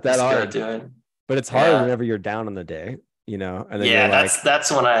it's not that just hard. Do it. But it's hard whenever you're down on the day, and then you're like,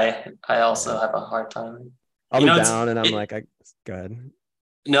 that's when I also have a hard time. I'll be down and I'm like, go ahead.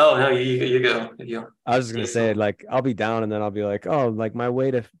 No, you go. I was just gonna say, like, I'll be down and then I'll be like, oh, like my way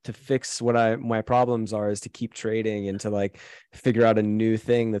to fix what my problems are is to keep trading and to like figure out a new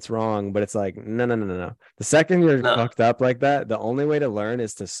thing that's wrong. But it's like, no. The second you're fucked up like that, the only way to learn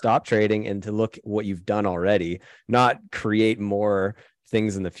is to stop trading and to look what you've done already, not create more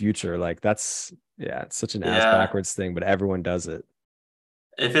things in the future. Like it's such an ass backwards thing, but everyone does it.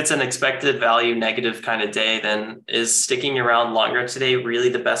 If it's an expected value negative kind of day, then is sticking around longer today really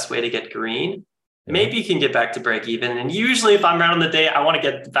the best way to get green? Yeah. Maybe you can get back to break even. And usually if I'm around the day, I want to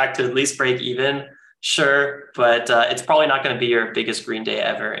get back to at least break even. Sure. But it's probably not going to be your biggest green day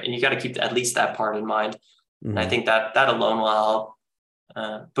ever. And you got to keep at least that part in mind. And I think that alone will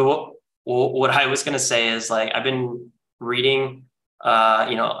help. But what I was going to say is like, I've been reading,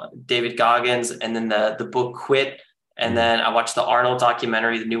 David Goggins, and then the book Quit. And then I watched the Arnold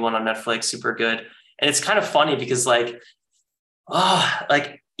documentary, the new one on Netflix, super good. And it's kind of funny because like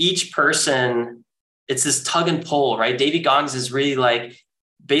each person, it's this tug and pull, right? David Goggins is really like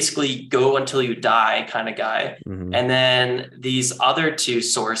basically go until you die kind of guy. And then these other two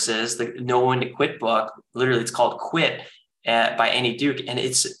sources, the Know When to Quit book, literally it's called Quit by Annie Duke. And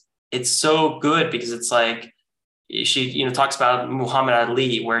it's so good because it's like, she, talks about Muhammad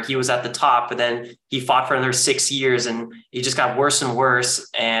Ali, where he was at the top, but then he fought for another 6 years and he just got worse and worse.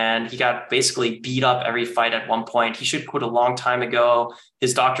 And he got basically beat up every fight at one point. He should quit a long time ago.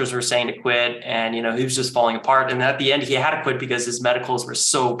 His doctors were saying to quit, and, he was just falling apart. And at the end, he had to quit because his medicals were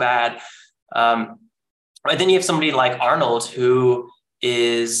so bad. And then you have somebody like Arnold, who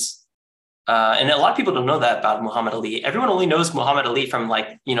is, and a lot of people don't know that about Muhammad Ali. Everyone only knows Muhammad Ali from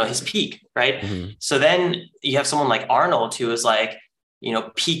like, his peak, right? Mm-hmm. So then you have someone like Arnold, who is like,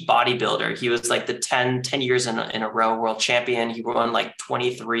 peak bodybuilder. He was like the 10 years in a row world champion. He won like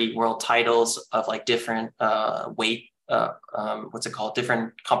 23 world titles of like different weight,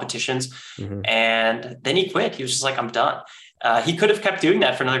 different competitions. Mm-hmm. And then he quit. He was just like, I'm done. He could have kept doing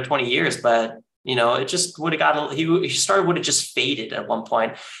that for another 20 years, but it just would have he started would have just faded at one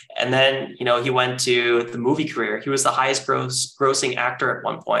point. And then, he went to the movie career. He was the highest grossing actor at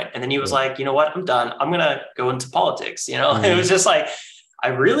one point. And then he was like, you know what, I'm done. I'm going to go into politics. Mm-hmm. It was just like, I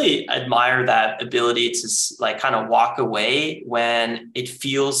really admire that ability to like kind of walk away when it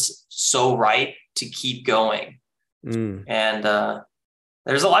feels so right to keep going. And,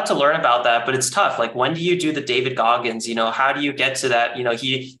 there's a lot to learn about that, but it's tough. Like, when do you do the David Goggins? How do you get to that?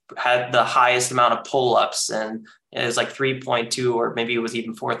 He had the highest amount of pull-ups, and it was like 3.2, or maybe it was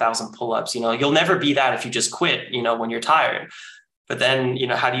even 4,000 pull-ups. You'll never be that if you just quit, when you're tired. But then,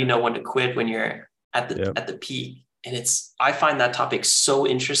 how do you know when to quit when you're at the peak? And I find that topic so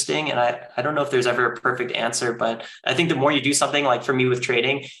interesting. And I don't know if there's ever a perfect answer, but I think the more you do something, like for me with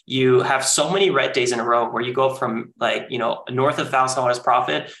trading, you have so many red days in a row where you go from like, north of $1,000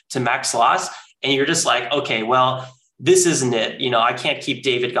 profit to max loss. And you're just like, okay, well, this isn't it. I can't keep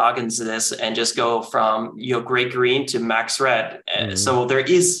David Goggins to this and just go from, great green to max red. Mm-hmm. So there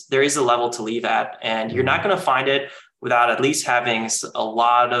is a level to leave at, and you're not going to find it without at least having a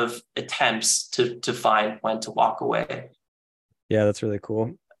lot of attempts to find when to walk away. Yeah, that's really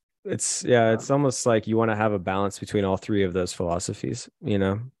cool. It's almost like you want to have a balance between all three of those philosophies,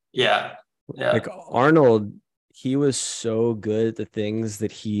 Yeah. Like Arnold, he was so good at the things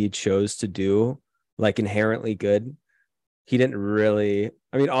that he chose to do, like inherently good. He didn't really,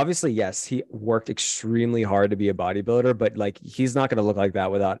 obviously, yes, he worked extremely hard to be a bodybuilder, but like, he's not going to look like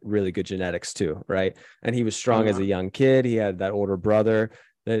that without really good genetics too. Right. And he was strong as a young kid. He had that older brother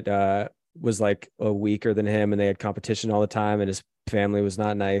that was like weaker than him, and they had competition all the time, and his family was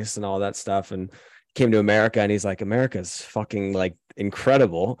not nice and all that stuff. And came to America, and he's like, America's fucking like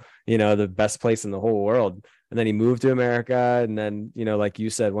incredible, the best place in the whole world. And then he moved to America. And then, like you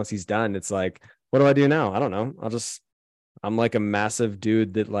said, once he's done, it's like, what do I do now? I don't know. I'm like a massive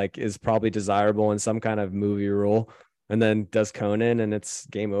dude that like is probably desirable in some kind of movie role, and then does Conan, and it's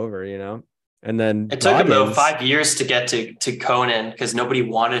game over, And then it took him though 5 years to get to Conan because nobody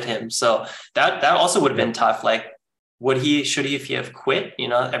wanted him. So that also would have been tough. Like, should he have quit?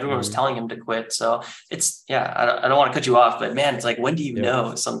 Everyone was telling him to quit. So it's, I don't want to cut you off, but man, it's like, when do you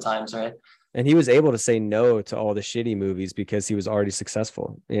know sometimes, right? And he was able to say no to all the shitty movies because he was already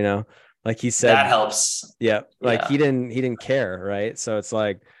successful, Like he said, that helps. Yeah. Like he didn't care. Right. So it's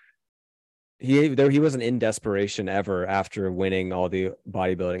like he wasn't in desperation ever after winning all the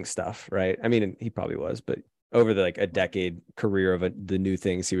bodybuilding stuff. Right. He probably was, but over like a decade career of the new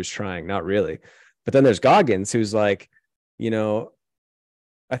things he was trying, not really. But then there's Goggins, who's like,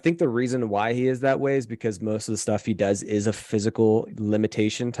 I think the reason why he is that way is because most of the stuff he does is a physical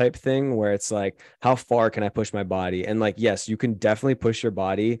limitation type thing, where it's like, how far can I push my body? And like, yes, you can definitely push your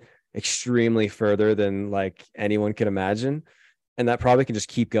body extremely further than like anyone could imagine, and that probably can just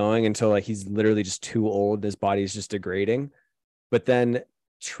keep going until like he's literally just too old, his body is just degrading. But then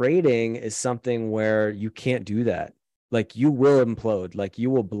trading is something where you can't do that. Like, you will implode, like you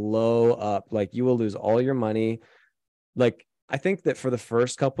will blow up, like you will lose all your money. Like, I think that for the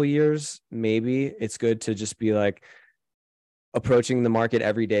first couple of years, maybe it's good to just be like approaching the market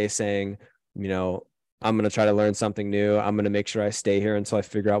every day saying, I'm going to try to learn something new. I'm going to make sure I stay here until I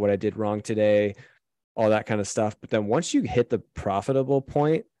figure out what I did wrong today, all that kind of stuff. But then once you hit the profitable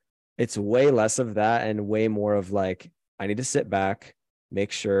point, it's way less of that and way more of like, I need to sit back,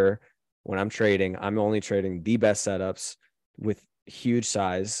 make sure when I'm trading, I'm only trading the best setups with huge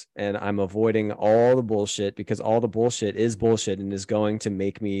size, and I'm avoiding all the bullshit, because all the bullshit is bullshit and is going to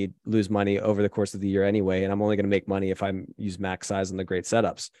make me lose money over the course of the year anyway. And I'm only going to make money if I use max size and the great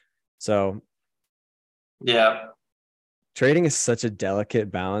setups. So trading is such a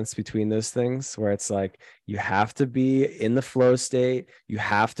delicate balance between those things, where it's like, you have to be in the flow state, you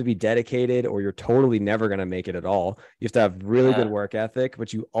have to be dedicated, or you're totally never going to make it at all. You have to have really good work ethic,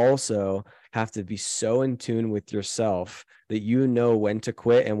 but you also have to be so in tune with yourself that you know when to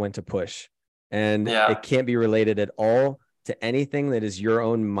quit and when to push. and Yeah. it can't be related at all to anything that is your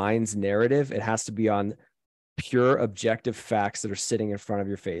own mind's narrative. It has to be on pure objective facts that are sitting in front of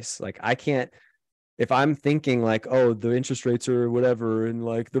your face. Like I can't, if I'm thinking like, oh, the interest rates are whatever, and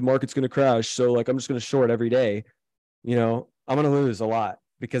like the market's going to crash, so like I'm just going to short every day, I'm going to lose a lot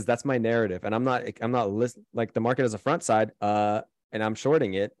because that's my narrative. And I'm not like the market has a front side, and I'm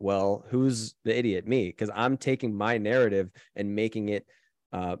shorting it. Well, who's the idiot? Me, because I'm taking my narrative and making it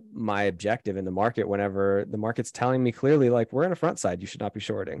my objective in the market whenever the market's telling me clearly, like, we're in a front side, you should not be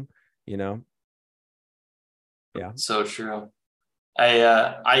shorting, Yeah. So true.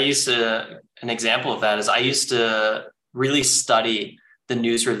 I used to, an example of that is I used to really study the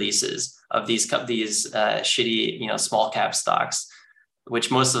news releases of these shitty, small cap stocks, which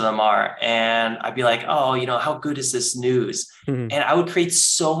most of them are. And I'd be like, oh, how good is this news? And I would create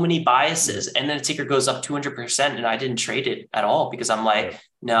so many biases. And then the ticker goes up 200% and I didn't trade it at all because I'm like,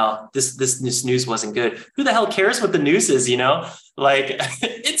 no, this news wasn't good. Who the hell cares what the news is, Like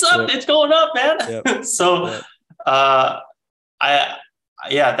it's up, it's going up, man. So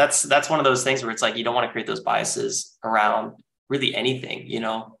that's one of those things where it's like, you don't want to create those biases around really anything,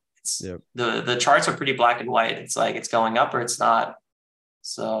 it's the charts are pretty black and white. It's like, it's going up or it's not.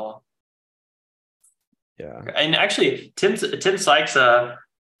 So, and actually Tim Sykes, to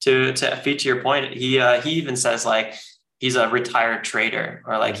feed to your point, he even says like, he's a retired trader,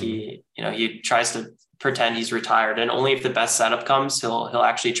 or like he tries to pretend he's retired, and only if the best setup comes, he'll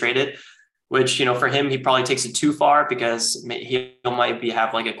actually trade it. Which, for him, he probably takes it too far because he might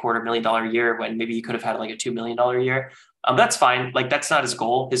have like a $250,000 year when maybe he could have had like a $2 million year. That's fine. Like, that's not his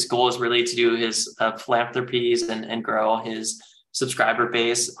goal. His goal is really to do his philanthropies and grow his subscriber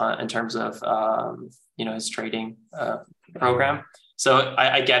base in terms of, his trading program. So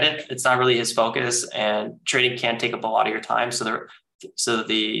I get it. It's not really his focus, and trading can take up a lot of your time. So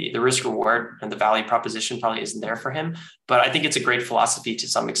the risk reward and the value proposition probably isn't there for him. But I think it's a great philosophy to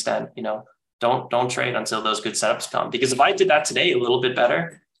some extent. Don't trade until those good setups come. Because if I did that today a little bit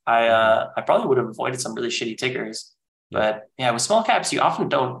better, I probably would have avoided some really shitty tickers. But with small caps, you often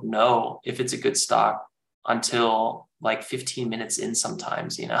don't know if it's a good stock until like 15 minutes in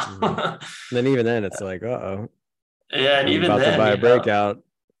sometimes, Then even then it's like, and even about then, to buy a breakout.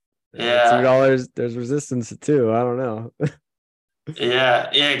 $2, there's resistance too. I don't know. Yeah,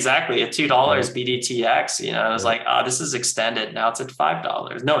 exactly. At $2 BDTX, it was like, this is extended. Now it's at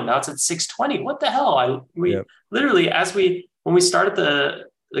 $5. No, now it's at 620. What the hell? Literally, when we started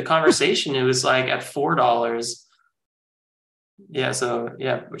the conversation, it was like at $4. Yeah. So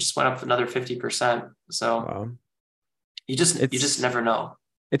we just went up another 50%. So you just never know.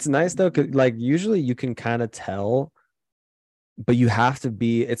 It's nice though, 'cause like usually you can kind of tell, but you have to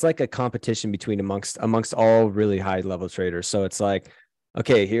be, it's like a competition between amongst all really high level traders. So it's like,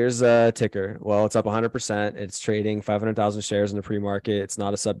 okay, here's a ticker. Well, it's up 100%. It's trading 500,000 shares in the pre-market. It's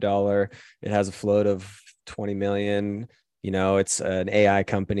not a sub-dollar. It has a float of 20 million. It's an AI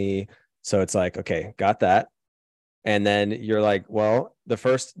company. So it's like, okay, got that. And then you're like, well,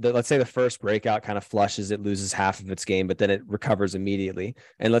 let's say the first breakout kind of flushes, it loses half of its gain, but then it recovers immediately.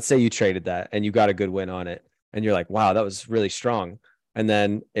 And let's say you traded that and you got a good win on it. And you're like, wow, that was really strong. And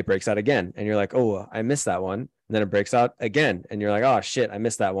then it breaks out again. And you're like, oh, I missed that one. And then it breaks out again. And you're like, oh, shit, I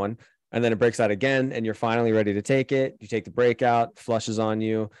missed that one. And then it breaks out again. And you're finally ready to take it. You take the breakout, flushes on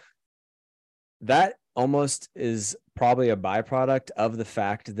you. That almost is probably a byproduct of the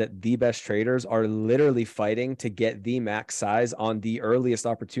fact that the best traders are literally fighting to get the max size on the earliest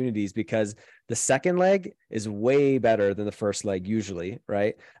opportunities, because the second leg is way better than the first leg usually,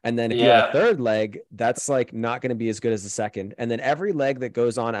 right? And then if you have a third leg, that's like not going to be as good as the second. And then every leg that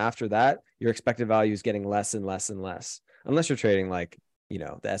goes on after that, your expected value is getting less and less and less, unless you're trading like,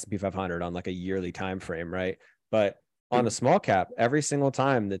 the S&P 500 on like a yearly time frame, right? But on the small cap, every single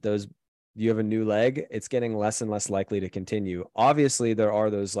time that you have a new leg, it's getting less and less likely to continue. Obviously, there are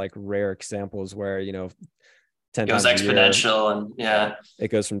those like rare examples where, 10 it was times exponential and it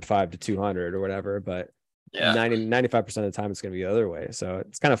goes from 5 to 200 or whatever, but 95% of the time it's going to be the other way. So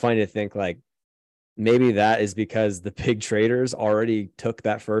it's kind of funny to think like maybe that is because the big traders already took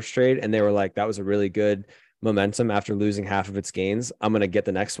that first trade and they were like, that was a really good momentum after losing half of its gains. I'm going to get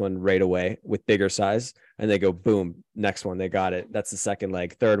the next one right away with bigger size. And they go, boom, next one, they got it. That's the second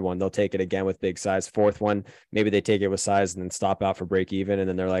leg. Third one, they'll take it again with big size. Fourth one, maybe they take it with size and then stop out for break even. And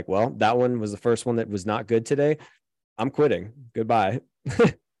then they're like, well, that one was the first one that was not good today. I'm quitting. Goodbye.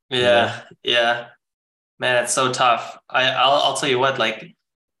 Yeah. Man, it's so tough. I'll tell you what, like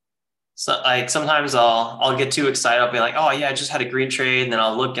So like sometimes I'll get too excited. I'll be like, oh yeah, I just had a green trade, and then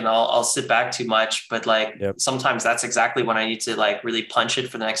I'll look and I'll sit back too much. But like Yep. sometimes that's exactly when I need to like really punch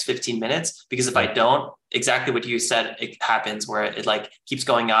it for the next 15 minutes. Because if I Yep. don't, exactly what you said, it happens where it like keeps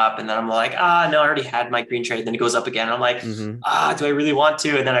going up, and then I'm like, no, I already had my green trade. Then it goes up again. And I'm like, Mm-hmm. do I really want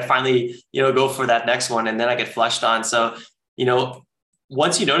to? And then I finally, go for that next one, and then I get flushed on. So,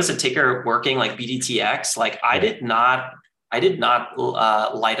 once you notice a ticker working like BDTX, like I did not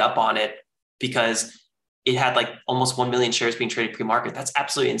light up on it because it had like almost 1 million shares being traded pre-market. That's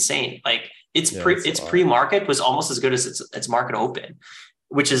absolutely insane. Like its pre-market was almost as good as its market open,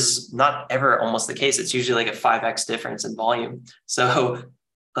 which is not ever almost the case. It's usually like a 5x difference in volume. So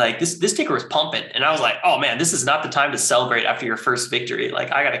like this ticker was pumping, and I was like, oh man, this is not the time to celebrate after your first victory.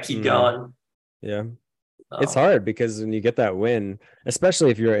 Like I got to keep going. Yeah. It's hard because when you get that win, especially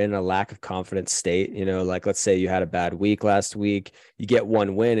if you're in a lack of confidence state, like let's say you had a bad week last week, you get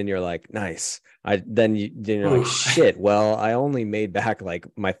one win and you're like, nice. Then you're like, shit, well, I only made back like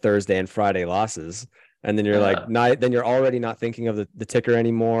my Thursday and Friday losses. And then you're then you're already not thinking of the ticker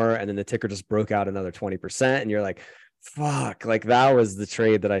anymore. And then the ticker just broke out another 20%. And you're like, fuck, like that was the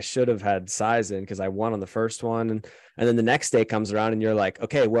trade that I should have had size in because I won on the first one. And then the next day comes around and you're like,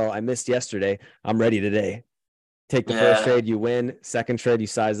 okay, well, I missed yesterday. I'm ready today. Take the first trade, you win. Second trade, you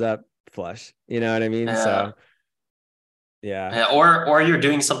size up, flush. You know what I mean? Yeah. So, yeah. Or you're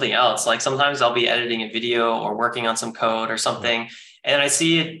doing something else. Like sometimes I'll be editing a video or working on some code or something, and I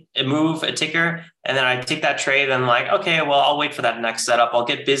see it move a ticker, and then I take that trade and I'm like, okay, well, I'll wait for that next setup. I'll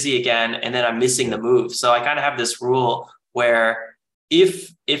get busy again, and then I'm missing the move. So I kind of have this rule where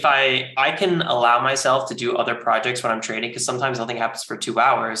if I can allow myself to do other projects when I'm trading, because sometimes nothing happens for 2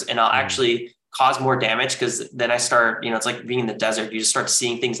 hours, and I'll actually cause more damage because then I start, it's like being in the desert. You just start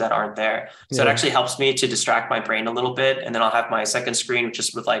seeing things that aren't there. So it actually helps me to distract my brain a little bit. And then I'll have my second screen, which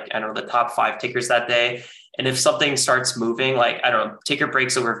is with like, I don't know, the top 5 tickers that day. And if something starts moving, like, I don't know, ticker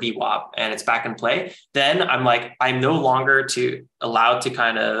breaks over VWAP and it's back in play, then I'm like, I'm no longer allowed to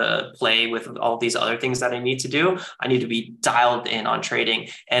kind of play with all these other things that I need to do. I need to be dialed in on trading.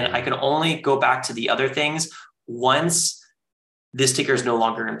 And I can only go back to the other things once this ticker is no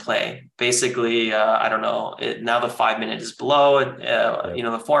longer in play. Basically, I don't know, now the 5 minute is below it,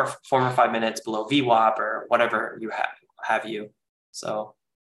 the former 5 minutes below VWAP or whatever you have you. So,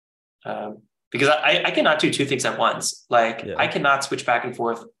 because I cannot do 2 things at once. Like I cannot switch back and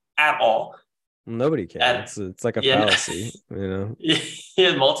forth at all. Nobody can. It's like a fallacy,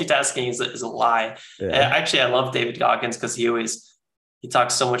 Yeah, multitasking is a lie. Actually, I love David Goggins because he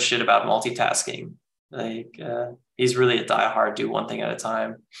talks so much shit about multitasking. Like he's really a diehard, do one thing at a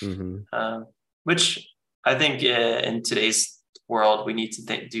time, which I think in today's world we need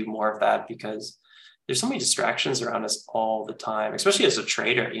to do more of that because there's so many distractions around us all the time, especially as a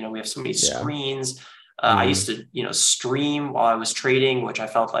trader. We have so many screens. I used to stream while I was trading, which I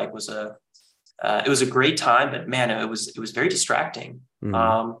felt like was it was a great time, but man, it was very distracting.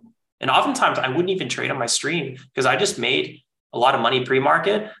 And oftentimes I wouldn't even trade on my stream because I just made a lot of money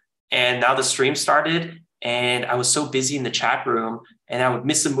pre-market. And now the stream started and I was so busy in the chat room and I would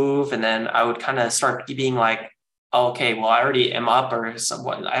miss a move. And then I would kind of start being like, oh, okay, well, I already am up or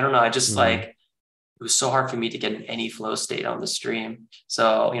somewhat. I don't know. I just like, it was so hard for me to get in any flow state on the stream.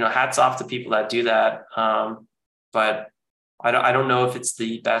 So, hats off to people that do that. But I don't know if it's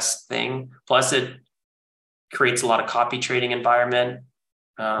the best thing. Plus it creates a lot of copy trading environment.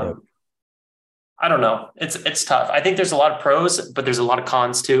 I don't know. It's tough. I think there's a lot of pros, but there's a lot of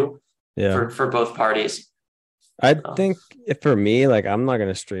cons too. For both parties. I think for me, like I'm not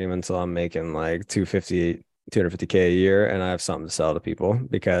gonna stream until I'm making like 250K a year and I have something to sell to people,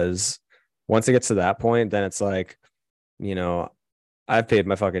 because once it gets to that point, then it's like, I've paid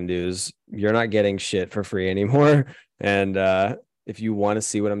my fucking dues. You're not getting shit for free anymore. And if you want to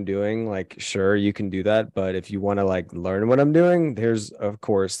see what I'm doing, like sure, you can do that. But if you want to like learn what I'm doing, there's a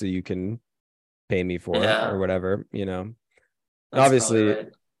course that you can pay me for or whatever, That's obviously right.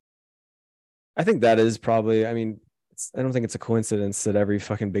 I think that is probably, I don't think it's a coincidence that every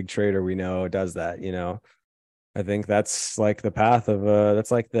fucking big trader we know does that. I think that's like the path of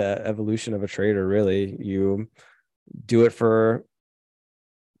that's like the evolution of a trader. Really, you do it for,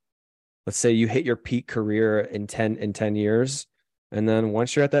 let's say you hit your peak career in 10 years, and then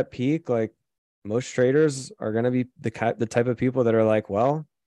once you're at that peak, like most traders are going to be the type of people that are like, well,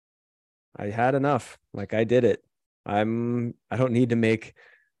 I had enough. Like I did it. I don't need to make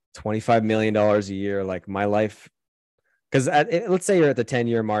 $25 million a year. Like my life, because let's say you're at the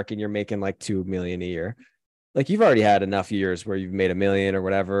 10-year mark and you're making like 2 million a year. Like you've already had enough years where you've made $1 million or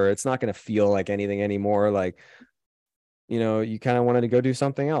whatever. It's not going to feel like anything anymore. Like, you kind of wanted to go do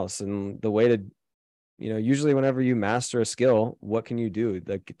something else. And the way to, usually whenever you master a skill, what can you do?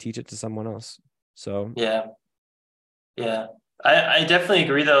 Like teach it to someone else. So Yeah. Yeah. I definitely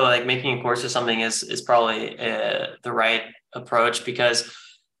agree though. Like making a course or something is probably the right approach, because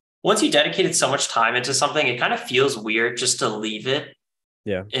once you dedicated so much time into something, it kind of feels weird just to leave it.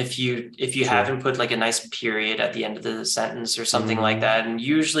 yeah, If you true. haven't put like a nice period at the end of the sentence or something like Mhm. that, and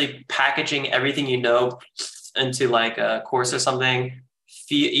usually packaging everything into like a course or something,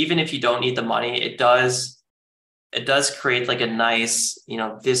 even if you don't need the money, it does create like a nice,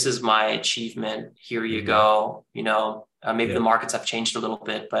 this is my achievement. Here you Mhm. go. Maybe the Yep. markets have changed a little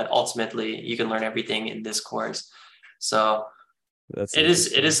bit, but ultimately you can learn everything in this course. So That's it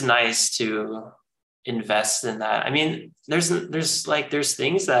interesting. is nice to invest in that. I mean, there's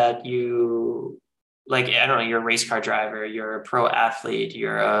things that you like, I don't know, you're a race car driver, you're a pro athlete,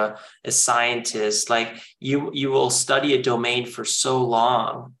 you're a scientist, like you will study a domain for so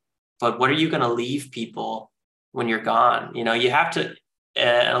long, but what are you going to leave people when you're gone? You have to,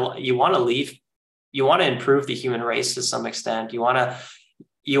 you want to leave, you want to improve the human race to some extent. You want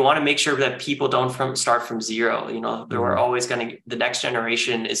to make sure that people don't start from zero. There are Mhm. always the next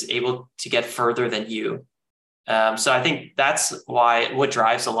generation is able to get further than you. So I think that's what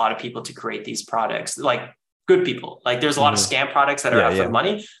drives a lot of people to create these products, like good people. Like there's a lot of Mhm. scam products that are Yeah, out for the yeah.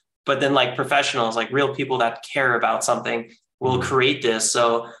 money, but then like professionals, like real people that care about something will Mhm. create this.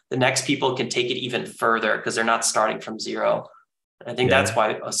 So the next people can take it even further because they're not starting from zero. I think Yeah. that's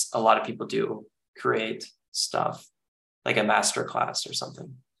why a lot of people do create stuff like a master class or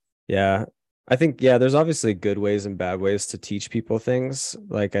something. Yeah. I think, yeah, there's obviously good ways and bad ways to teach people things.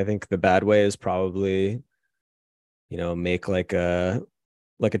 Like, I think the bad way is probably, make like a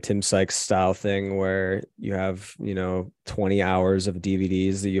Tim Sykes style thing where you have, 20 hours of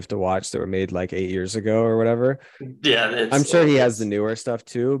DVDs that you have to watch that were made like 8 years ago or whatever. Yeah, I'm it's sure he has the it's newer stuff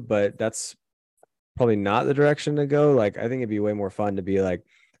too, but that's probably not the direction to go. Like, I think it'd be way more fun to be like,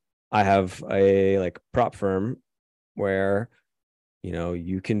 I have a like prop firm where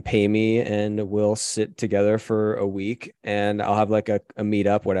you can pay me and we'll sit together for a week and I'll have like a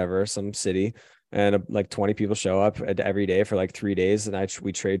meetup, whatever, some city, and like 20 people show up every day for like 3 days. And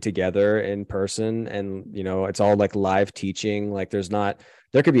we trade together in person. And, it's all like live teaching. Like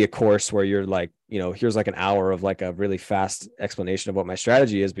there could be a course where you're like, here's like an hour of like a really fast explanation of what my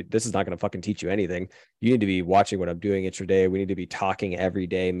strategy is, but this is not going to fucking teach you anything. You need to be watching what I'm doing intraday. We need to be talking every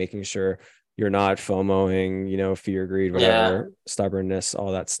day, making sure you're not FOMOing, fear, greed, yeah. whatever, stubbornness,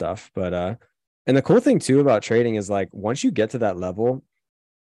 all that stuff. But and the cool thing too about trading is like once you get to that level,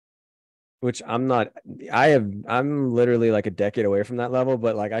 which I'm not, I'm literally like a decade away from that level,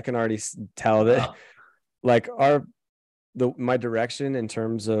 but like I can already tell that Wow. like my direction in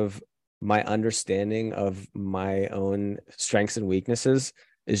terms of my understanding of my own strengths and weaknesses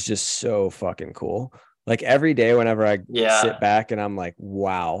is just so fucking cool. Like every day whenever I sit Yeah. back and I'm like,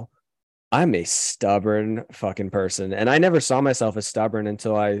 wow, I'm a stubborn fucking person. And I never saw myself as stubborn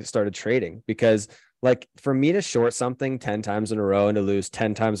until I started trading because like for me to short something 10 times in a row and to lose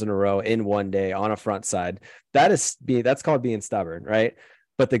 10 times in a row in one day on a front side, that's called being stubborn, right?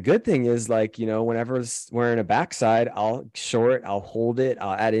 But the good thing is like, whenever we're in a backside, I'll short, I'll hold it,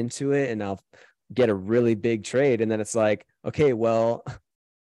 I'll add into it and I'll get a really big trade. And then it's like, okay, well,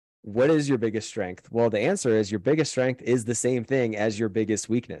 what is your biggest strength? Well, the answer is your biggest strength is the same thing as your biggest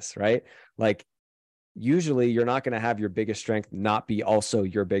weakness, right? Like usually you're not going to have your biggest strength not be also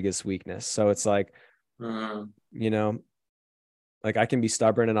your biggest weakness. So it's like, Mm. you know, like I can be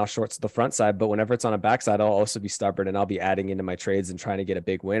stubborn and I'll short the front side, but whenever it's on a backside, I'll also be stubborn and I'll be adding into my trades and trying to get a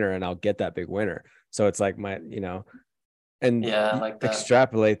big winner and I'll get that big winner. So it's like and Yeah, I like that.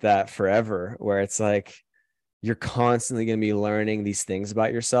 extrapolate that forever where it's like, you're constantly going to be learning these things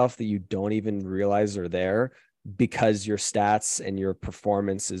about yourself that you don't even realize are there because your stats and your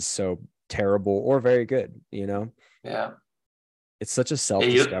performance is so terrible or very good. Yeah. It's such a Yeah,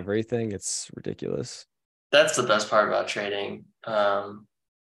 self-discovery thing. It's ridiculous. that's the best part about trading.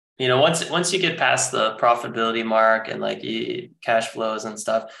 Once you get past the profitability mark and like cash flows and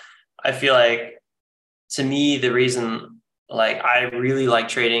stuff, I feel like, to me, the reason like I really like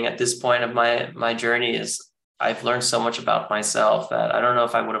trading at this point of my journey is I've learned so much about myself that I don't know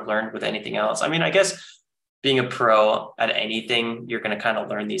if I would have learned with anything else. I mean, I guess being a pro at anything, you're going to kind of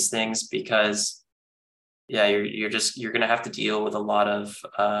learn these things because yeah, you're going to have to deal with a lot of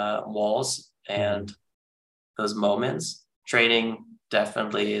walls Mm-hmm. and those moments. Trading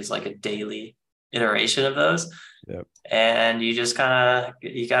definitely is like a daily iteration of those. Yep. And you got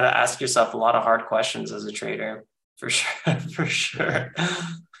to ask yourself a lot of hard questions as a trader, for sure. For sure.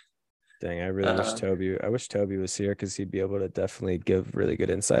 Dang, I really wish Toby was here because he'd be able to definitely give really good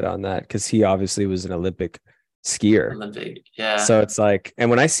insight on that because he obviously was an Olympic skier. Yeah. So it's like,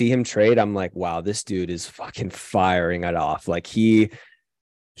 and when I see him trade, I'm like, wow, this dude is fucking firing it off. Like he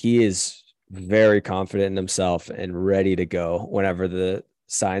is very confident in himself and ready to go whenever the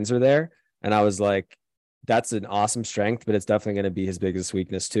signs are there. And I was like, that's an awesome strength, but it's definitely going to be his biggest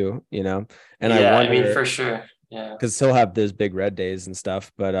weakness too, you know? And yeah, I wonder, I mean, for sure. Yeah. Because he'll have those big red days and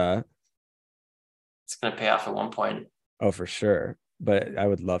stuff, but it's going to pay off at one point. Oh, for sure. But I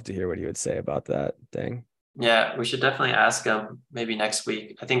would love to hear what he would say about that thing. Yeah, we should definitely ask him maybe next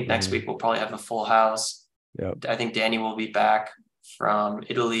week. I think next week we'll probably have a full house. Yep. I think Danny will be back from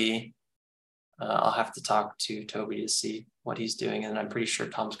Italy. I'll have to talk to Toby to see what he's doing. And I'm pretty sure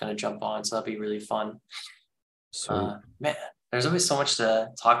Tom's going to jump on. So that'll be really fun. Man, there's always so much to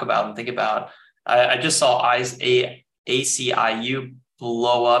talk about and think about. I just saw ACIU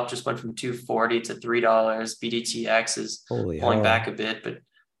blow up, just went from $2.40 to $3. BDTX is pulling back a bit, but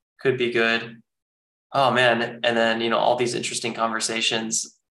could be good. Oh man. And then, all these interesting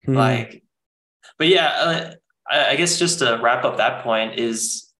conversations but yeah, I guess just to wrap up that point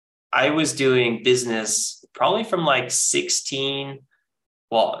is I was doing business probably from like 16,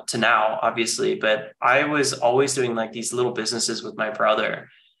 well, to now, obviously, but I was always doing like these little businesses with my brother.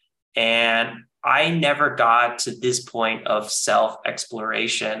 And I never got to this point of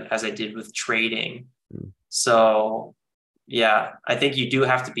self-exploration as I did with trading. So yeah, I think you do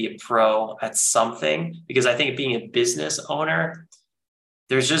have to be a pro at something, because I think being a business owner,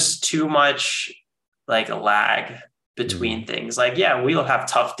 there's just too much like a lag between things. Like, yeah, we'll have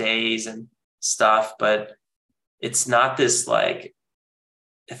tough days and stuff, but it's not this like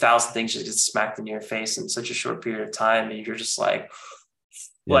 1,000 things just get smacked in your face in such a short period of time. And you're just like,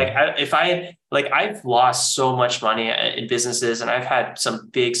 I've lost so much money in businesses and I've had some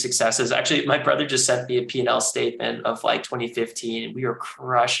big successes. Actually, my brother just sent me a P&L statement of like 2015 and we were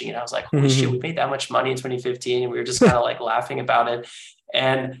crushing it. I was like, holy shit, we made that much money in 2015. And we were just kind of like laughing about it.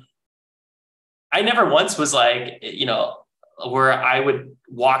 And I never once was like, where I would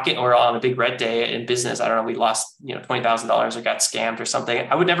walk in or on a big red day in business, I don't know, we lost, $20,000 or got scammed or something.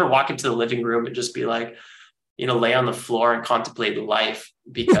 I would never walk into the living room and just be like, lay on the floor and contemplate life,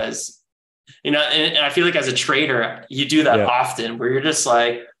 because, and I feel like as a trader, you do that often where you're just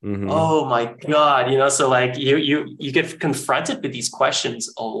like, oh my God, so like you get confronted with these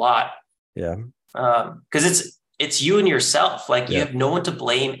questions a lot. Yeah. Cause it's you and yourself. Like you have no one to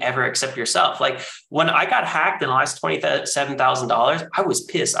blame ever except yourself. Like when I got hacked and lost $27,000, I was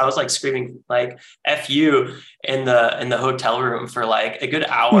pissed. I was like screaming like F you in the hotel room for like a good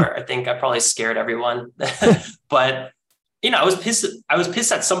hour. I think I probably scared everyone, but I was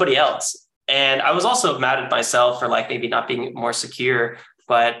pissed at somebody else. And I was also mad at myself for like maybe not being more secure.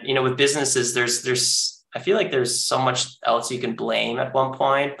 But, with businesses, I feel like there's so much else you can blame at one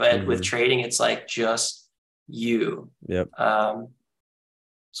point, but with trading, it's like just you. Yep.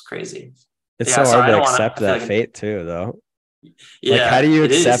 It's crazy. It's so hard to accept that fate too, though. Yeah. Like, how do you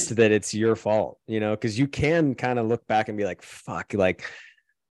accept that it's your fault? Because you can kind of look back and be like, fuck, like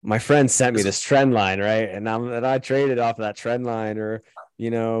my friend sent me this trend line, right? And I traded off of that trend line, or,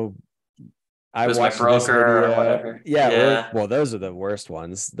 I watched my broker or whatever. Yeah. Well, those are the worst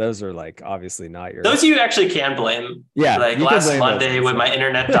ones. Those are like obviously not your. Those you actually can blame. Yeah. Like last Monday when my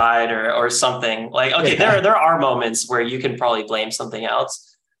internet died or something. Like, okay, there are moments where you can probably blame something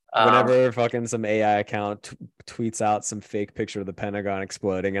else. Whenever fucking some AI account tweets out some fake picture of the Pentagon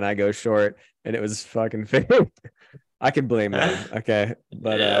exploding and I go short and it was fucking fake, I can blame them. Okay.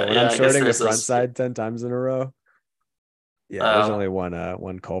 But when I'm shorting the front side 10 times in a row, there's only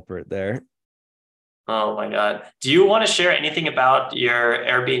one culprit there. Oh my God. Do you want to share anything about your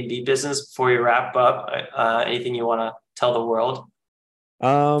Airbnb business before you wrap up? Anything you want to tell the world?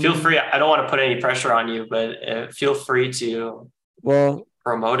 Feel free. I don't want to put any pressure on you, but feel free to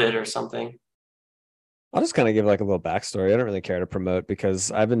promote it or something. I'll just kind of give like a little backstory. I don't really care to promote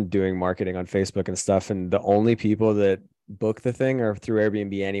because I've been doing marketing on Facebook and stuff. And the only people that book the thing are through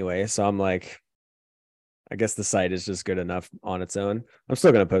Airbnb anyway. So I'm like, I guess the site is just good enough on its own. I'm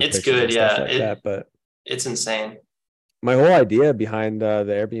still going to post pictures and stuff like that, but it's insane. My whole idea behind the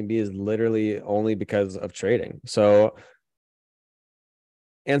Airbnb is literally only because of trading. So,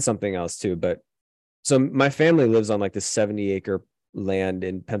 and something else too. But so my family lives on like this 70-acre land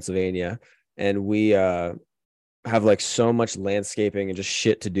in Pennsylvania, and we have like so much landscaping and just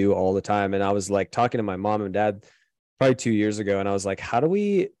shit to do all the time. And I was like talking to my mom and dad probably 2 years ago, and I was like, how do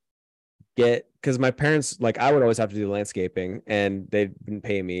we get, because my parents, like I would always have to do landscaping and they didn't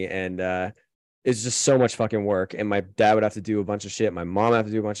pay me, and is just so much fucking work. And my dad would have to do a bunch of shit. My mom would have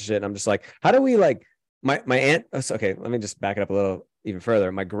to do a bunch of shit. And I'm just like, how do we like my aunt? Okay, let me just back it up a little even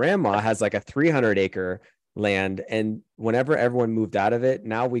further. My grandma has like a 300-acre land. And whenever everyone moved out of it,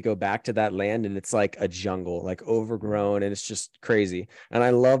 now we go back to that land and it's like a jungle, like overgrown, and it's just crazy. And I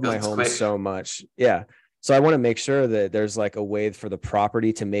love my home so much. Yeah. So I want to make sure that there's like a way for the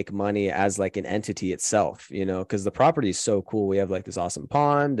property to make money as like an entity itself, you know, because the property is so cool. We have like this awesome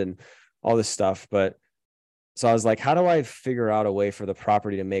pond and all this stuff. But so I was like, how do I figure out a way for the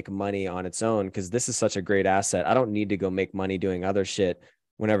property to make money on its own? Because this is such a great asset. I don't need to go make money doing other shit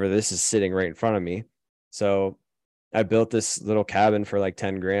whenever this is sitting right in front of me. So I built this little cabin for like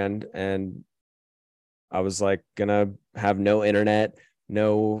 10 grand, and I was like gonna have no internet,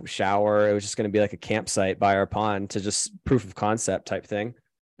 no shower. It was just going to be like a campsite by our pond to just proof of concept type thing.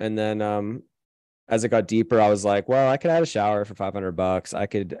 And then as it got deeper, I was like, well, I could add a shower for $500. I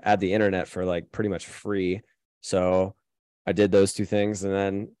could add the internet for like pretty much free. So I did those two things, and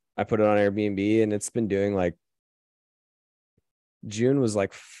then I put it on Airbnb, and it's been doing like, June was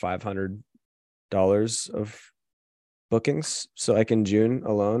like $500 of bookings. So like in June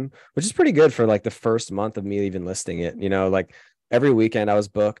alone, which is pretty good for like the first month of me even listing it, you know, like every weekend I was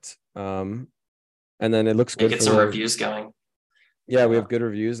booked. And then it looks good. Get some reviews going. Yeah, we have good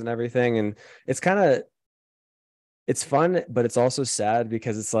reviews and everything. And it's it's fun, but it's also sad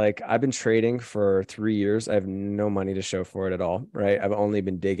because it's like, I've been trading for 3 years. I have no money to show for it at all. Right. I've only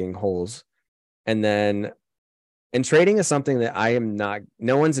been digging holes. And trading is something that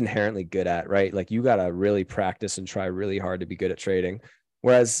no one's inherently good at, right? Like you got to really practice and try really hard to be good at trading.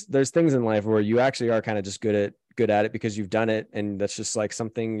 Whereas there's things in life where you actually are kind of just good at it because you've done it. And that's just like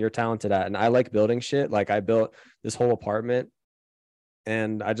something you're talented at. And I like building shit. Like I built this whole apartment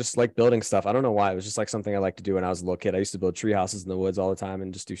and I just like building stuff. I don't know why. It was just like something I like to do when I was a little kid. I used to build tree houses in the woods all the time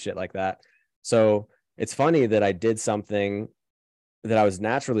and just do shit like that. So it's funny that I did something that I was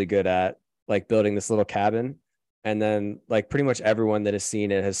naturally good at, like building this little cabin. And then like pretty much everyone that has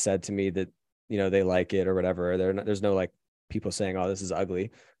seen it has said to me that, you know, they like it or whatever. There's no like people saying, oh, this is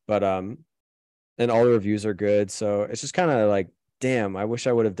ugly, but, and all the reviews are good. So it's just kind of like, damn, I wish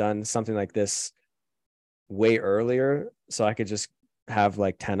I would have done something like this way earlier so I could just have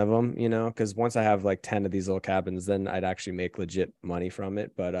like 10 of them, you know, because once I have like 10 of these little cabins, then I'd actually make legit money from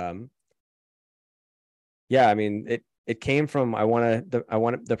it. But yeah, I mean, it came from I wanted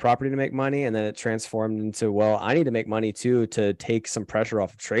the property to make money, and then it transformed into, well, I need to make money too to take some pressure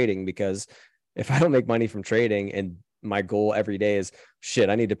off of trading, because if I don't make money from trading and my goal every day is shit,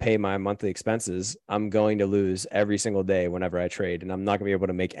 I need to pay my monthly expenses, I'm going to lose every single day whenever I trade, and I'm not gonna be able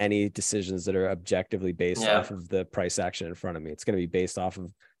to make any decisions that are objectively based off of the price action in front of me. It's going to be based off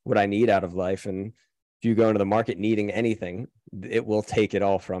of what I need out of life. And if you go into the market needing anything, it will take it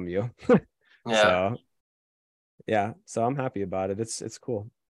all from you. So yeah, so I'm happy about it. It's cool.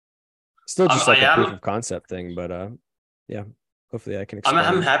 Still just like a proof of concept thing, but yeah, hopefully I can explain.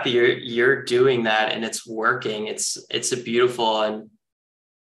 I'm happy you're doing that and it's working. It's a beautiful, and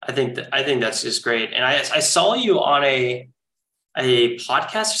I think that's just great. And I saw you on a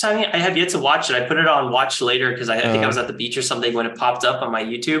podcast or something. I have yet to watch it. I put it on watch later because I think I was at the beach or something when it popped up on my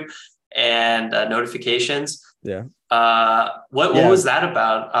YouTube and notifications. Yeah. What was that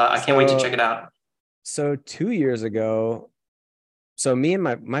about? I can't wait to check it out. So 2 years ago, so me and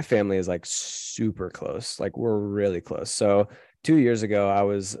my family is like super close. Like we're really close. So 2 years ago, I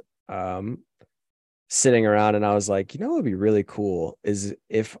was sitting around and I was like, you know, what would be really cool is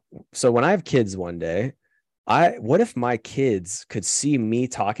when I have kids one day, what if my kids could see me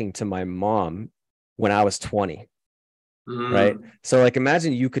talking to my mom when I was 20, right? So like,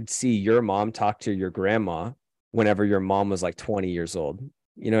 imagine you could see your mom talk to your grandma whenever your mom was like 20 years old.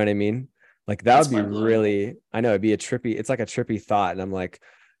 You know what I mean? Like that would be really, I know it'd be it's like a trippy thought. And I'm like,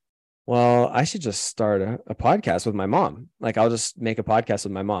 well, I should just start a podcast with my mom. Like I'll just make a podcast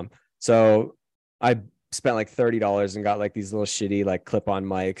with my mom. So I spent like $30 and got like these little shitty like clip-on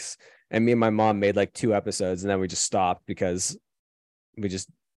mics. And me and my mom made like 2 episodes, and then we just stopped because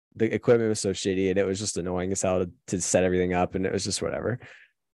the equipment was so shitty and it was just annoying as hell to set everything up. And it was just whatever.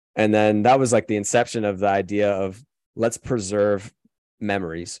 And then that was like the inception of the idea of let's preserve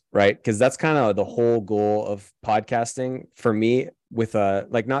memories, right? Because that's kind of the whole goal of podcasting for me, with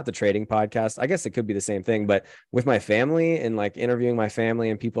like not the trading podcast. I guess it could be the same thing, but with my family and like interviewing my family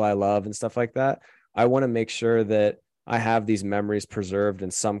and people I love and stuff like that, I want to make sure that I have these memories preserved in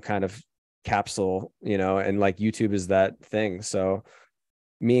some kind of capsule, you know, and like YouTube is that thing. So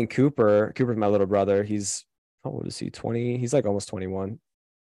me and Cooper's my little brother. He's, how old is he? 20. He's like almost 21.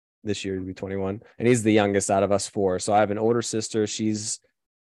 This year he'll be 21, and he's the youngest out of us 4. So I have an older sister. She's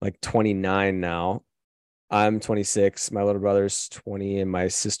like 29 now. I'm 26. My little brother's 20, and my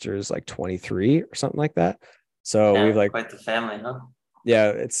sister's like 23 or something like that. So we've Yeah, like, quite the family, huh? yeah,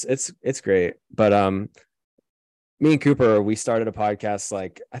 it's great. But me and Cooper, we started a podcast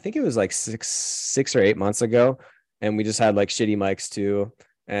like I think it was like 6 or 8 months ago, and we just had like shitty mics too,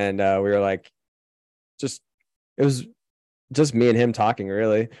 and we were like, just it was just me and him talking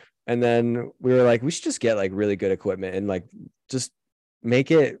really, and then we were like, we should just get like really good equipment and like just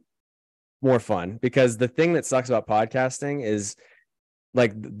make it more fun, because the thing that sucks about podcasting is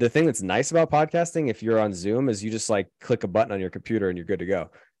like the thing that's nice about podcasting if you're on Zoom is you just like click a button on your computer and you're good to go.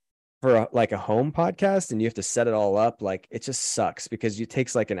 For like a home podcast and you have to set it all up, like it just sucks because it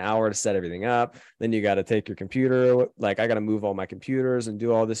takes like an hour to set everything up. Then you got to take your computer, like I got to move all my computers and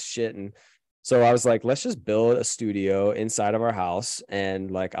do all this shit. And so I was like, let's just build a studio inside of our house,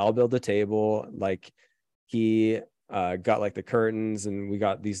 and like I'll build a table. Like he got like the curtains, and we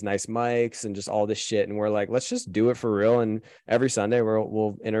got these nice mics and just all this shit. And we're like, let's just do it for real. And every Sunday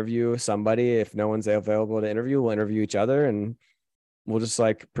we'll interview somebody. If no one's available to interview, we'll interview each other, and we'll just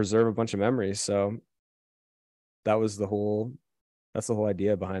like preserve a bunch of memories. So that was that's the whole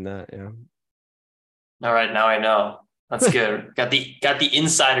idea behind that. Yeah. All right, now I know. That's good. got the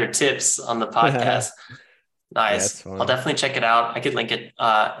insider tips on the podcast. Nice. Yeah, I'll definitely check it out. I could link it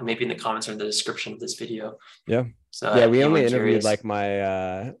maybe in the comments or in the description of this video. Yeah. So yeah, we only interviewed like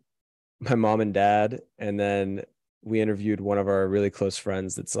my mom and dad, and then we interviewed one of our really close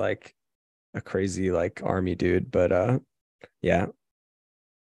friends that's like a crazy like army dude. But yeah.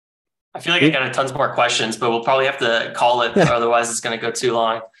 I feel like I got tons more questions, but we'll probably have to call it, or otherwise it's going to go too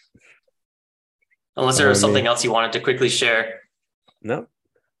long. Unless there was something else you wanted to quickly share. No,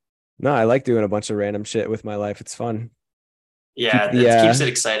 I like doing a bunch of random shit with my life. It's fun. Yeah, it keeps it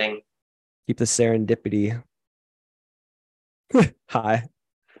exciting. Keep the serendipity high.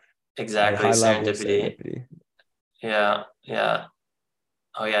 Exactly, high serendipity. Yeah.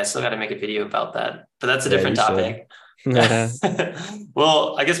 Oh yeah, I still got to make a video about that, but that's a different topic.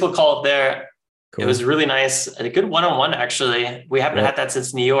 Well, I guess we'll call it there. Cool. It was really nice and a good one-on-one. Actually, we haven't had that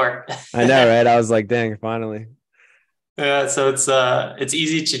since New York. I know, right? I was like, dang, finally. Yeah, so it's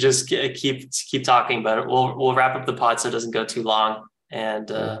easy to just keep talking, but we'll wrap up the pod so it doesn't go too long. And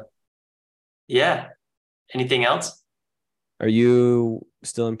yeah, anything else? Are you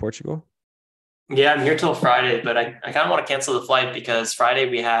still in Portugal? Yeah, I'm here till Friday, but I kind of want to cancel the flight because Friday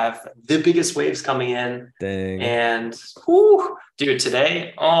we have the biggest waves coming in. Dang. And whew, dude,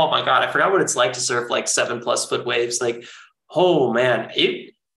 today, oh my God, I forgot what it's like to surf like 7+ foot waves. Like, oh man,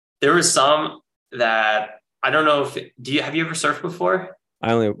 there was some that I don't know if have you ever surfed before?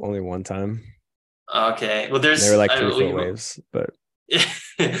 I only one time. Okay. Well, they were like 3-foot waves, but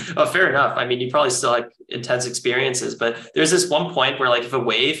oh, fair enough. I mean, you probably still like intense experiences, but there's this one point where like if a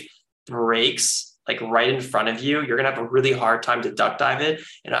wave breaks like right in front of you, you're gonna have a really hard time to duck dive it.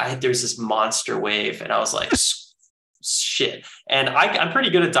 And there's this monster wave, and I was like, shit. And I'm pretty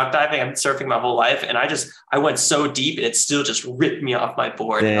good at duck diving. I've been surfing my whole life, and I went so deep, and it still just ripped me off my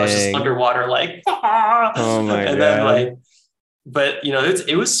board. Dang. And I was just underwater, like, ah! Oh my God. Then like, but you know,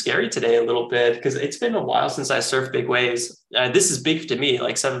 it was scary today a little bit because it's been a while since I surfed big waves. This is big to me,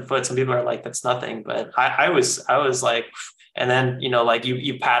 like 7 foot. Some people are like, that's nothing, but I was like. And then, you know, like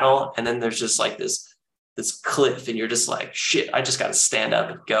you paddle, and then there's just like this cliff, and you're just like, shit, I just got to stand up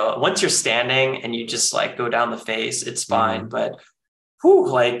and go. Once you're standing and you just like go down the face, it's fine. But whew,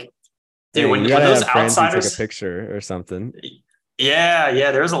 like, dude, when those outsiders take a picture or something. Yeah.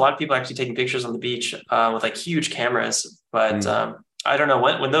 There was a lot of people actually taking pictures on the beach with like huge cameras. But I don't know,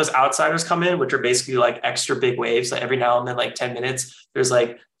 when those outsiders come in, which are basically like extra big waves, like every now and then, like 10 minutes, there's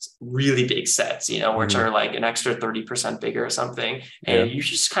like really big sets, you know, which are like an extra 30% bigger or something. And you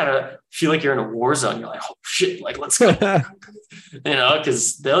just kind of feel like you're in a war zone. You're like, oh shit, like let's go, you know,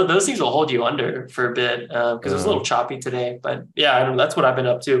 because those things will hold you under for a bit because it was a little choppy today. But yeah, I don't know, that's what I've been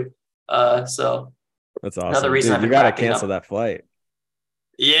up to. So that's awesome. Another reason you got to cancel that flight.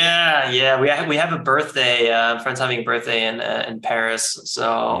 Yeah. We have a birthday. Friend's having a birthday in Paris,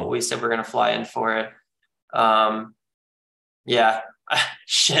 so we said we're gonna fly in for it. Yeah.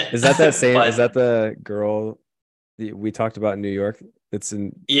 Shit. Is that same? Is that the girl we talked about in New York? That's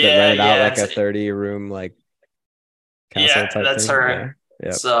that rented out like a 30-room like castle type that's thing? her.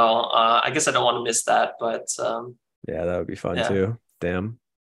 Yeah. So I guess I don't want to miss that, but yeah, that would be fun too. Damn.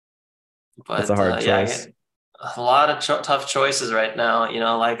 But that's a hard choice. A lot of tough choices right now. You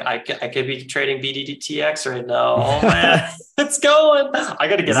know, like I could be trading BDTX right now. Oh man, it's going. I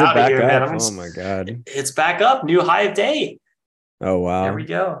got to get out of here, man. Oh my God. It's back up. New high of day. Oh wow. There we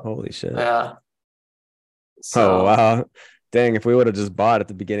go. Holy shit. Yeah. So, oh wow. Dang, if we would have just bought at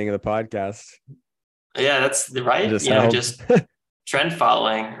the beginning of the podcast. Yeah, that's right. Just Just trend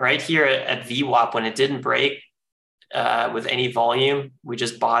following right here at VWAP when it didn't break with any volume, we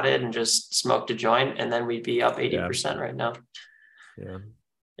just bought it and just smoked a joint, and then we'd be up 80% right now. Yeah.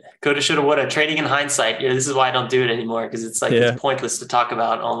 Coulda, shoulda, woulda. Trading in hindsight. This is why I don't do it anymore, because it's like it's pointless to talk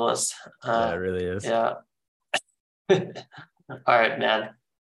about almost. Yeah, it really is. Yeah. All right, man.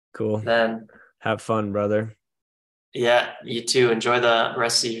 Cool. Then have fun, brother. Yeah, you too. Enjoy the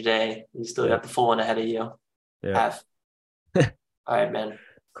rest of your day. You still got the full one ahead of you. Yeah. All right, man.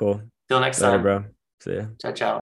 Cool. Till next Later, time, bro. See ya. Ciao, ciao.